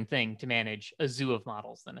quite a different thing to manage a zoo of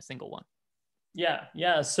models than a single one.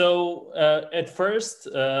 Yeah. So at first,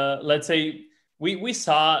 let's say we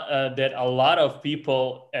saw that a lot of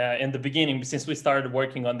people in the beginning, since we started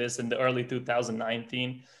working on this in the early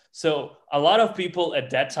 2019. So a lot of people at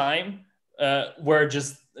that time were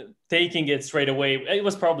just taking it straight away. It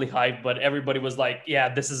was probably hype, but everybody was like,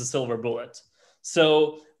 yeah, this is a silver bullet.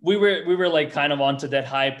 So we were like kind of onto that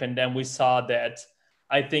hype. And then we saw that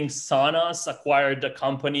I think Sonos acquired a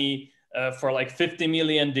company for like 50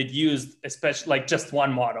 million. They'd used especially like just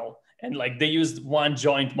one model, and like they used one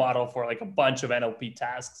joint model for like a bunch of NLP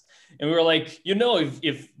tasks. And we were like,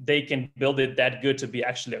 if they can build it that good to be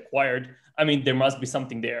actually acquired, I mean, there must be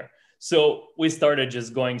something there. So we started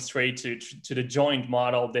just going straight to the joint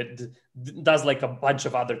model that does like a bunch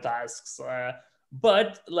of other tasks.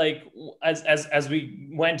 But like as we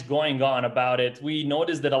went going on about it, we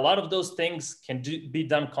noticed that a lot of those things can be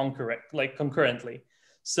done concurrently.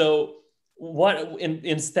 So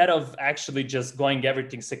instead of actually just going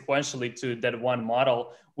everything sequentially to that one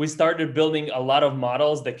model, we started building a lot of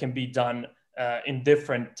models that can be done in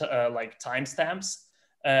different like timestamps.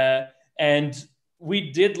 And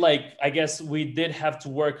we did we did have to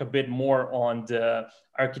work a bit more on the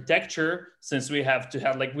architecture, since we have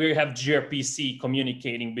gRPC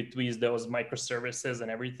communicating between those microservices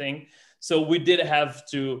and everything. So we did have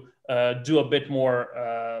to do a bit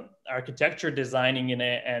more architecture designing in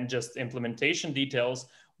it and just implementation details,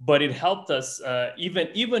 but it helped us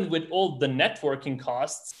even with all the networking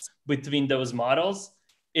costs between those models,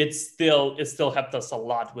 it still helped us a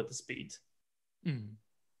lot with the speed.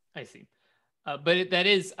 I see. But that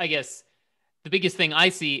is, I guess, the biggest thing I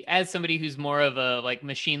see as somebody who's more of a like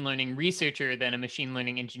machine learning researcher than a machine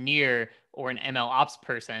learning engineer or an ML ops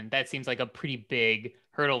person. That seems like a pretty big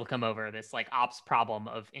hurdle to come over, this like ops problem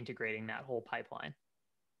of integrating that whole pipeline.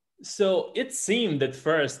 So it seemed at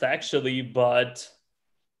first actually, but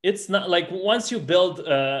it's not. Like once you build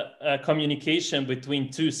a communication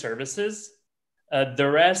between two services, the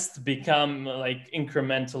rest become like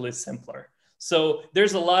incrementally simpler. So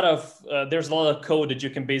there's a lot of code that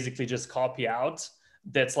you can basically just copy out.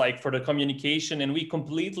 That's like for the communication, and we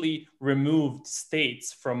completely removed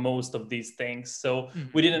states from most of these things. So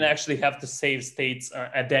we didn't actually have to save states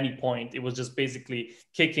at any point. It was just basically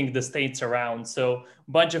kicking the states around. So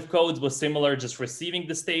a bunch of codes was similar, just receiving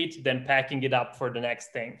the state, then packing it up for the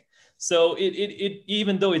next thing. So it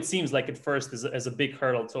even though it seems like at first is a big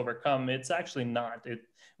hurdle to overcome, it's actually not.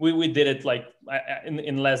 We did it like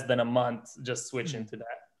in less than a month, just switch into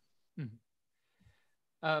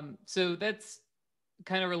that. So that's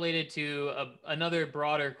kind of related to another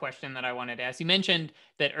broader question that I wanted to ask. You mentioned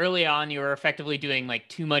that early on you were effectively doing like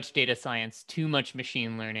too much data science, too much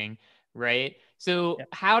machine learning, right? So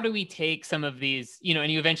how do we take some of these,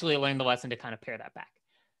 and you eventually learned the lesson to kind of pare that back,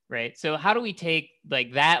 right? So how do we take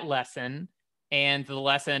like that lesson and the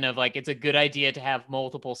lesson of like, it's a good idea to have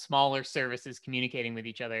multiple smaller services communicating with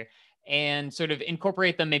each other and sort of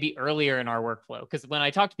incorporate them maybe earlier in our workflow? Because when I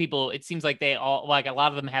talk to people, it seems like they all, like a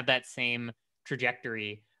lot of them have that same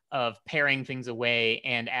trajectory of paring things away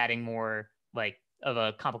and adding more like of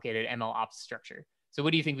a complicated ML ops structure. So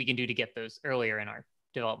what do you think we can do to get those earlier in our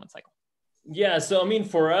development cycle? Yeah, so I mean,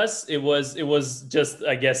 for us, it was just,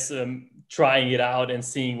 I guess, trying it out and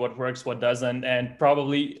seeing what works, what doesn't, and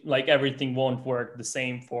probably like everything won't work the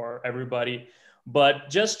same for everybody, but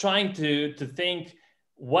just trying to think,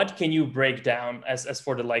 what can you break down as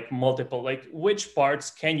for the like multiple, like which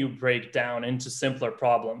parts can you break down into simpler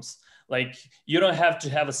problems? Like you don't have to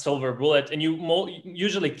have a silver bullet, and you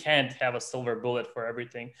usually can't have a silver bullet for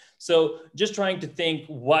everything. So just trying to think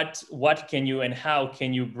what can you and how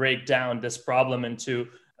can you break down this problem into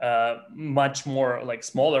much more like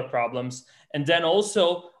smaller problems. And then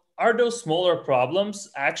also, are those smaller problems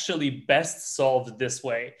actually best solved this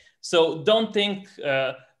way? So don't think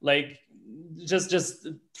like just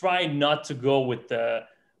try not to go with the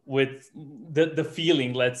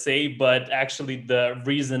feeling, let's say, but actually the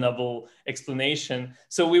reasonable explanation.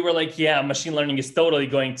 So we were like, yeah, machine learning is totally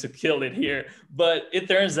going to kill it here, but it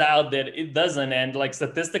turns out that it doesn't. And like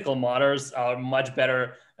statistical models are much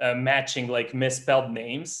better matching like misspelled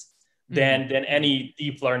names than any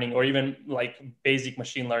deep learning or even like basic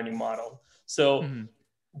machine learning model. So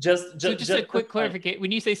just a quick clarification.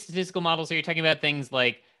 When you say statistical models, are you talking about things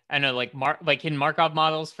like I know, like hidden Markov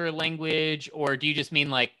models for language, or do you just mean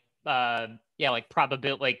like like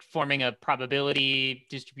probability, like forming a probability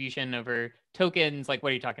distribution over tokens? Like,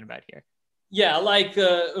 what are you talking about here? Yeah, like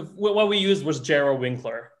what we used was Jarrow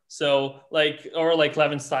Winkler. So or like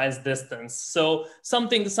Levenstein's distance. So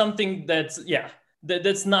something that's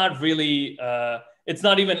that's not really it's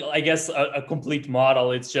not even, I guess, a complete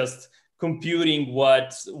model. It's just computing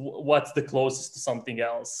what's the closest to something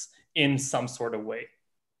else in some sort of way.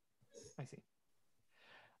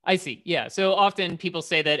 I see. Yeah. So often people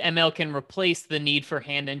say that ML can replace the need for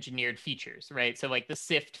hand engineered features, right? So like the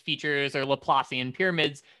SIFT features or Laplacian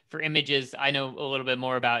pyramids for images. I know a little bit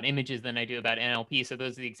more about images than I do about NLP. So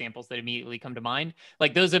those are the examples that immediately come to mind.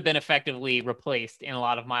 Like those have been effectively replaced in a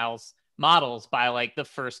lot of models by like the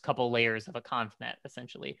first couple layers of a ConvNet,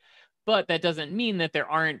 essentially. But that doesn't mean that there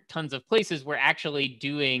aren't tons of places where actually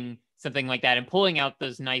doing something like that and pulling out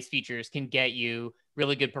those nice features can get you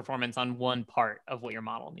really good performance on one part of what your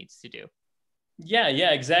model needs to do. Yeah,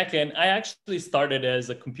 exactly. And I actually started as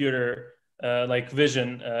a computer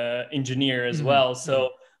vision engineer as well.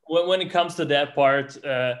 So when it comes to that part,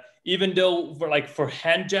 even though for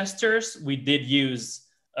hand gestures, we did use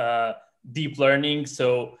deep learning.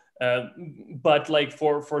 So, but like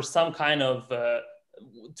for some kind of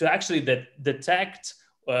to actually detect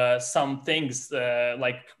some things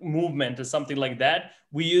like movement or something like that,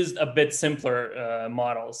 we used a bit simpler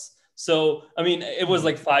models. So, I mean, it was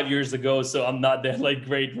like 5 years ago, so I'm not that like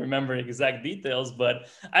great remembering exact details, but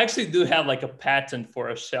I actually do have like a patent for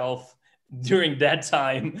a shelf during that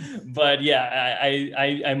time. But yeah,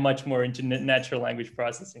 I'm much more into natural language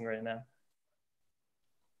processing right now.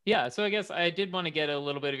 Yeah, so I guess I did want to get a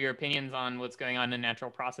little bit of your opinions on what's going on in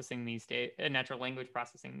natural processing these days, natural language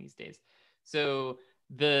processing these days. So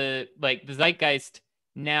the zeitgeist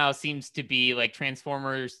now seems to be like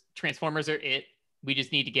transformers are it. We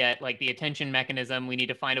just need to get like the attention mechanism. We need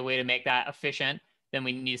to find a way to make that efficient. Then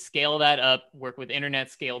we need to scale that up, work with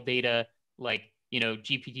internet scale data. Like,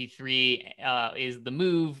 GPT-3 is the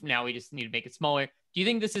move. Now we just need to make it smaller. Do you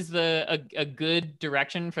think this is a good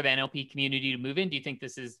direction for the NLP community to move in? Do you think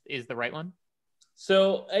this is the right one?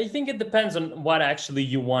 So I think it depends on what actually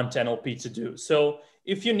you want NLP to do. So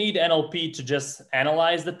if you need NLP to just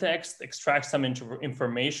analyze the text, extract some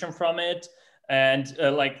information from it, and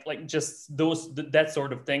just that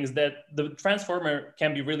sort of things, that the transformer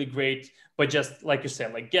can be really great, but just like you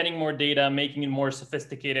said, like getting more data, making it more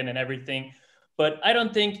sophisticated and everything. But I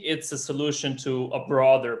don't think it's a solution to a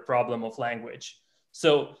broader problem of language.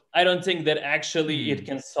 So I don't think that actually it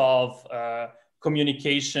can solve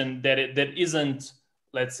communication that isn't,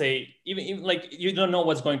 let's say, even like you don't know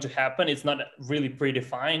what's going to happen. It's not really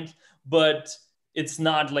predefined, but it's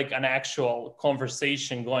not like an actual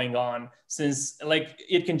conversation going on, since like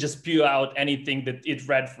it can just spew out anything that it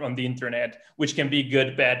read from the internet, which can be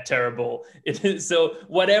good, bad, terrible. It is, so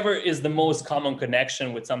whatever is the most common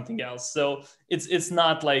connection with something else. So it's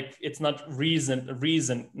not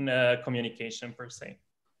reason communication per se.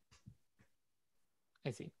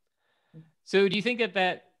 I see. So do you think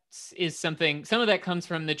that is something, some of that comes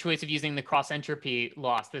from the choice of using the cross entropy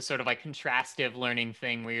loss, this sort of like contrastive learning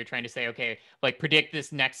thing where you're trying to say, okay, like predict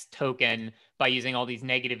this next token by using all these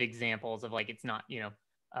negative examples of like, it's not,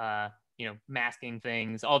 masking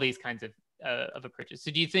things, all these kinds of approaches.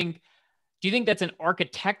 So do you think that's an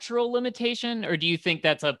architectural limitation, or do you think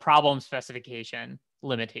that's a problem specification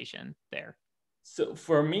limitation there? So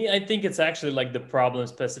for me, I think it's actually like the problem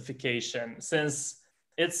specification, since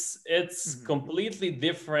it's completely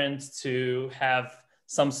different to have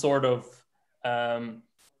some sort of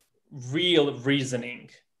real reasoning,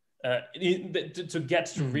 to get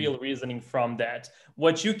to real reasoning from that.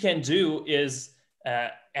 What you can do is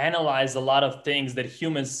analyze a lot of things that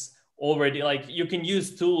humans already, like you can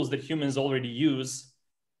use tools that humans already use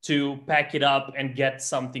to pack it up and get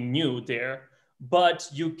something new there, but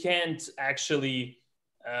you can't actually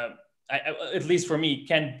at least for me,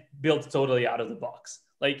 can't build totally out of the box.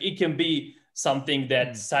 Like it can be something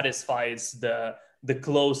that satisfies the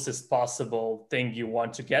closest possible thing you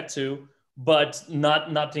want to get to, but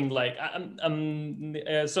nothing like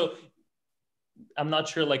so I'm not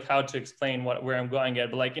sure like how to explain where I'm going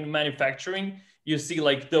at, but like in manufacturing, you see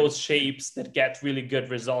like those shapes that get really good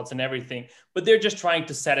results and everything, but they're just trying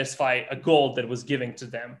to satisfy a goal that was given to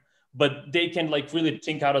them. But they can like really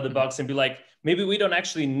think out of the box and be like, maybe we don't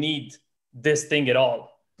actually need this thing at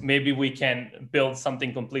all. Maybe we can build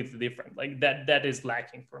something completely different. Like that is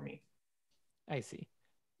lacking for me. I see.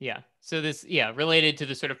 Yeah. So this, related to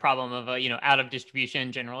the sort of problem of, out of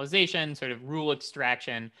distribution generalization, sort of rule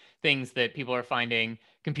extraction, things that people are finding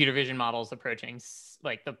computer vision models approaching,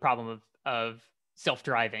 like the problem of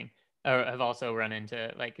self-driving have also run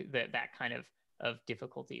into like that kind of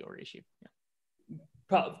difficulty or issue. Yeah.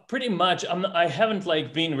 Pretty much. I haven't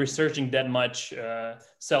like been researching that much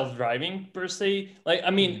self-driving per se. Like,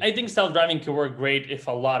 I mean, I think self-driving can work great if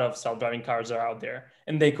a lot of self-driving cars are out there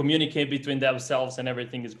and they communicate between themselves and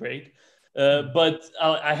everything is great. But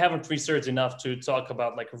I haven't researched enough to talk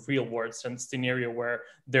about like a real world scenario where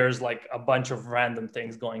there's like a bunch of random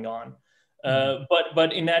things going on.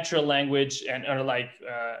 But in natural language and or like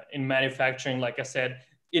in manufacturing, like I said,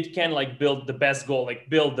 it can like build the best goal, like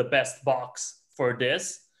build the best box for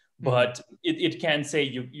this, but it can say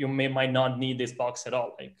you might not need this box at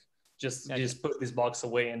all. Like just put this box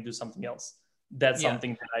away and do something else. That's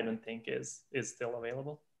something that I don't think is still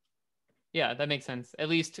available. Yeah, that makes sense. At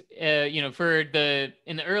least, you know, for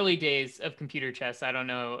in the early days of computer chess, I don't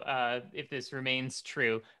know if this remains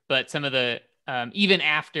true, but some of the even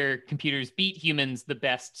after computers beat humans, the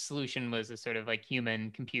best solution was a sort of like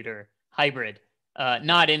human computer hybrid,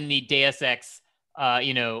 not in the Deus Ex,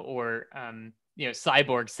 you know, or you know,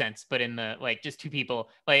 cyborg sense, but in the like just two people,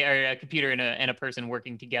 like or a computer and a person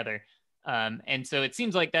working together. And so it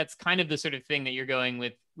seems like that's kind of the sort of thing that you're going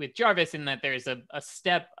with Jarvis, in that there's a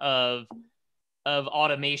step of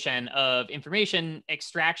automation of information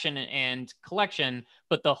extraction and collection,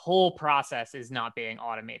 but the whole process is not being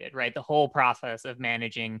automated, right? The whole process of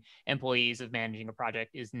managing employees, of managing a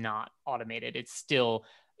project is not automated.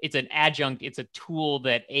 It's an adjunct, it's a tool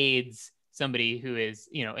that aids somebody who is,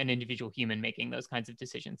 you know, an individual human making those kinds of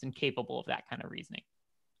decisions and capable of that kind of reasoning.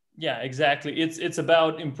 Yeah, exactly. It's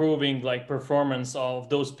about improving like performance of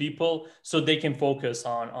those people so they can focus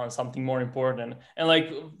on something more important. And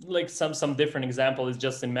like some different example is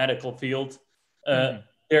just in medical field.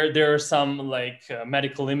 There are some like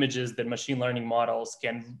medical images that machine learning models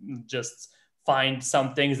can just find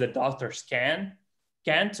some things that doctors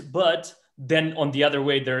can't, but then on the other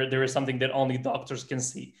way there is something that only doctors can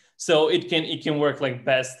see. So it can work like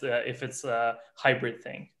best if it's a hybrid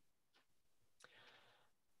thing.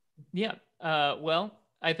 Yeah. Well,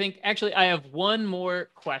 I think actually I have one more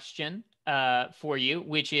question for you,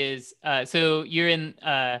 which is so you're in.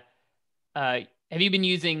 Have you been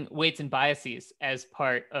using weights and biases as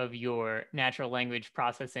part of your natural language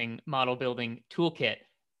processing model building toolkit?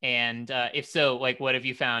 And if so, like what have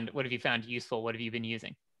you found? What have you found useful? What have you been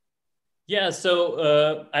using? Yeah,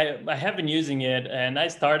 so I have been using it, and I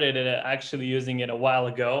started actually using it a while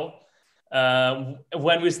ago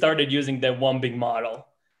when we started using that one big model.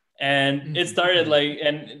 And it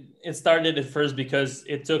started at first because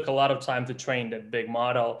it took a lot of time to train that big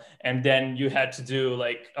model, and then you had to do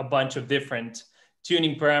like a bunch of different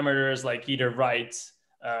tuning parameters, like either write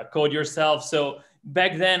code yourself. So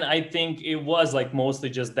back then, I think it was like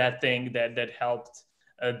mostly just that thing that helped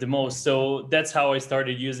the most. So that's how I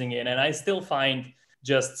started using it. And I still find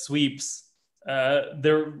just sweeps,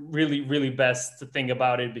 they're really best thing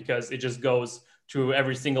about it, because it just goes through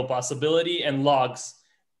every single possibility and logs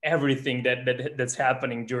everything that's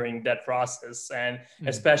happening during that process. And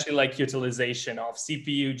especially like utilization of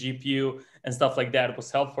CPU, GPU, and stuff like that was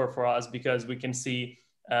helpful for us, because we can see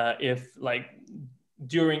if like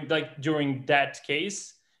during that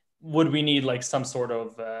case, would we need like some sort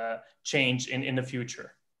of change in the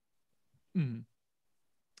future.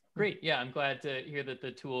 Great. Yeah, I'm glad to hear that the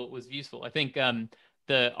tool was useful. I think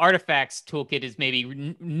the artifacts toolkit is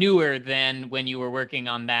maybe newer than when you were working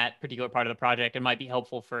on that particular part of the project. It might be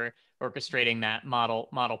helpful for orchestrating that model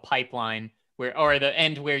pipeline or the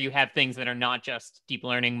end where you have things that are not just deep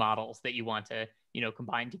learning models that you want to, you know,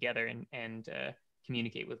 combine together and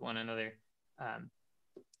communicate with one another.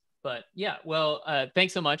 But yeah, well,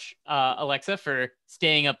 thanks so much, Aleksa, for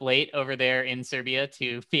staying up late over there in Serbia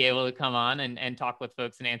to be able to come on and talk with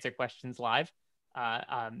folks and answer questions live.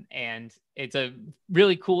 And it's a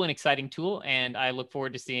really cool and exciting tool, and I look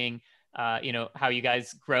forward to seeing, you know, how you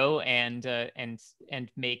guys grow and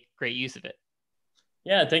make great use of it.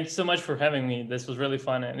 Yeah, thank you so much for having me. This was really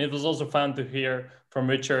fun, and it was also fun to hear from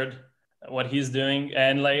Richard what he's doing,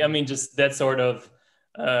 and like, I mean, just that sort of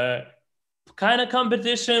kind of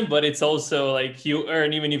competition, but it's also like you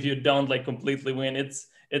earn even if you don't like completely win.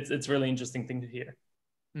 It's really interesting thing to hear.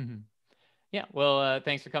 Yeah, well,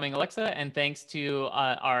 thanks for coming, Aleksa, and thanks to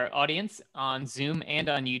our audience on Zoom and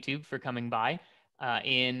on YouTube for coming by.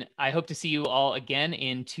 I hope to see you all again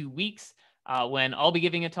in 2 weeks when I'll be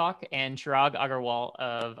giving a talk, and Chirag Agarwal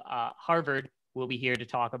of Harvard will be here to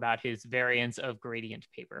talk about his variance of gradient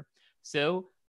paper. So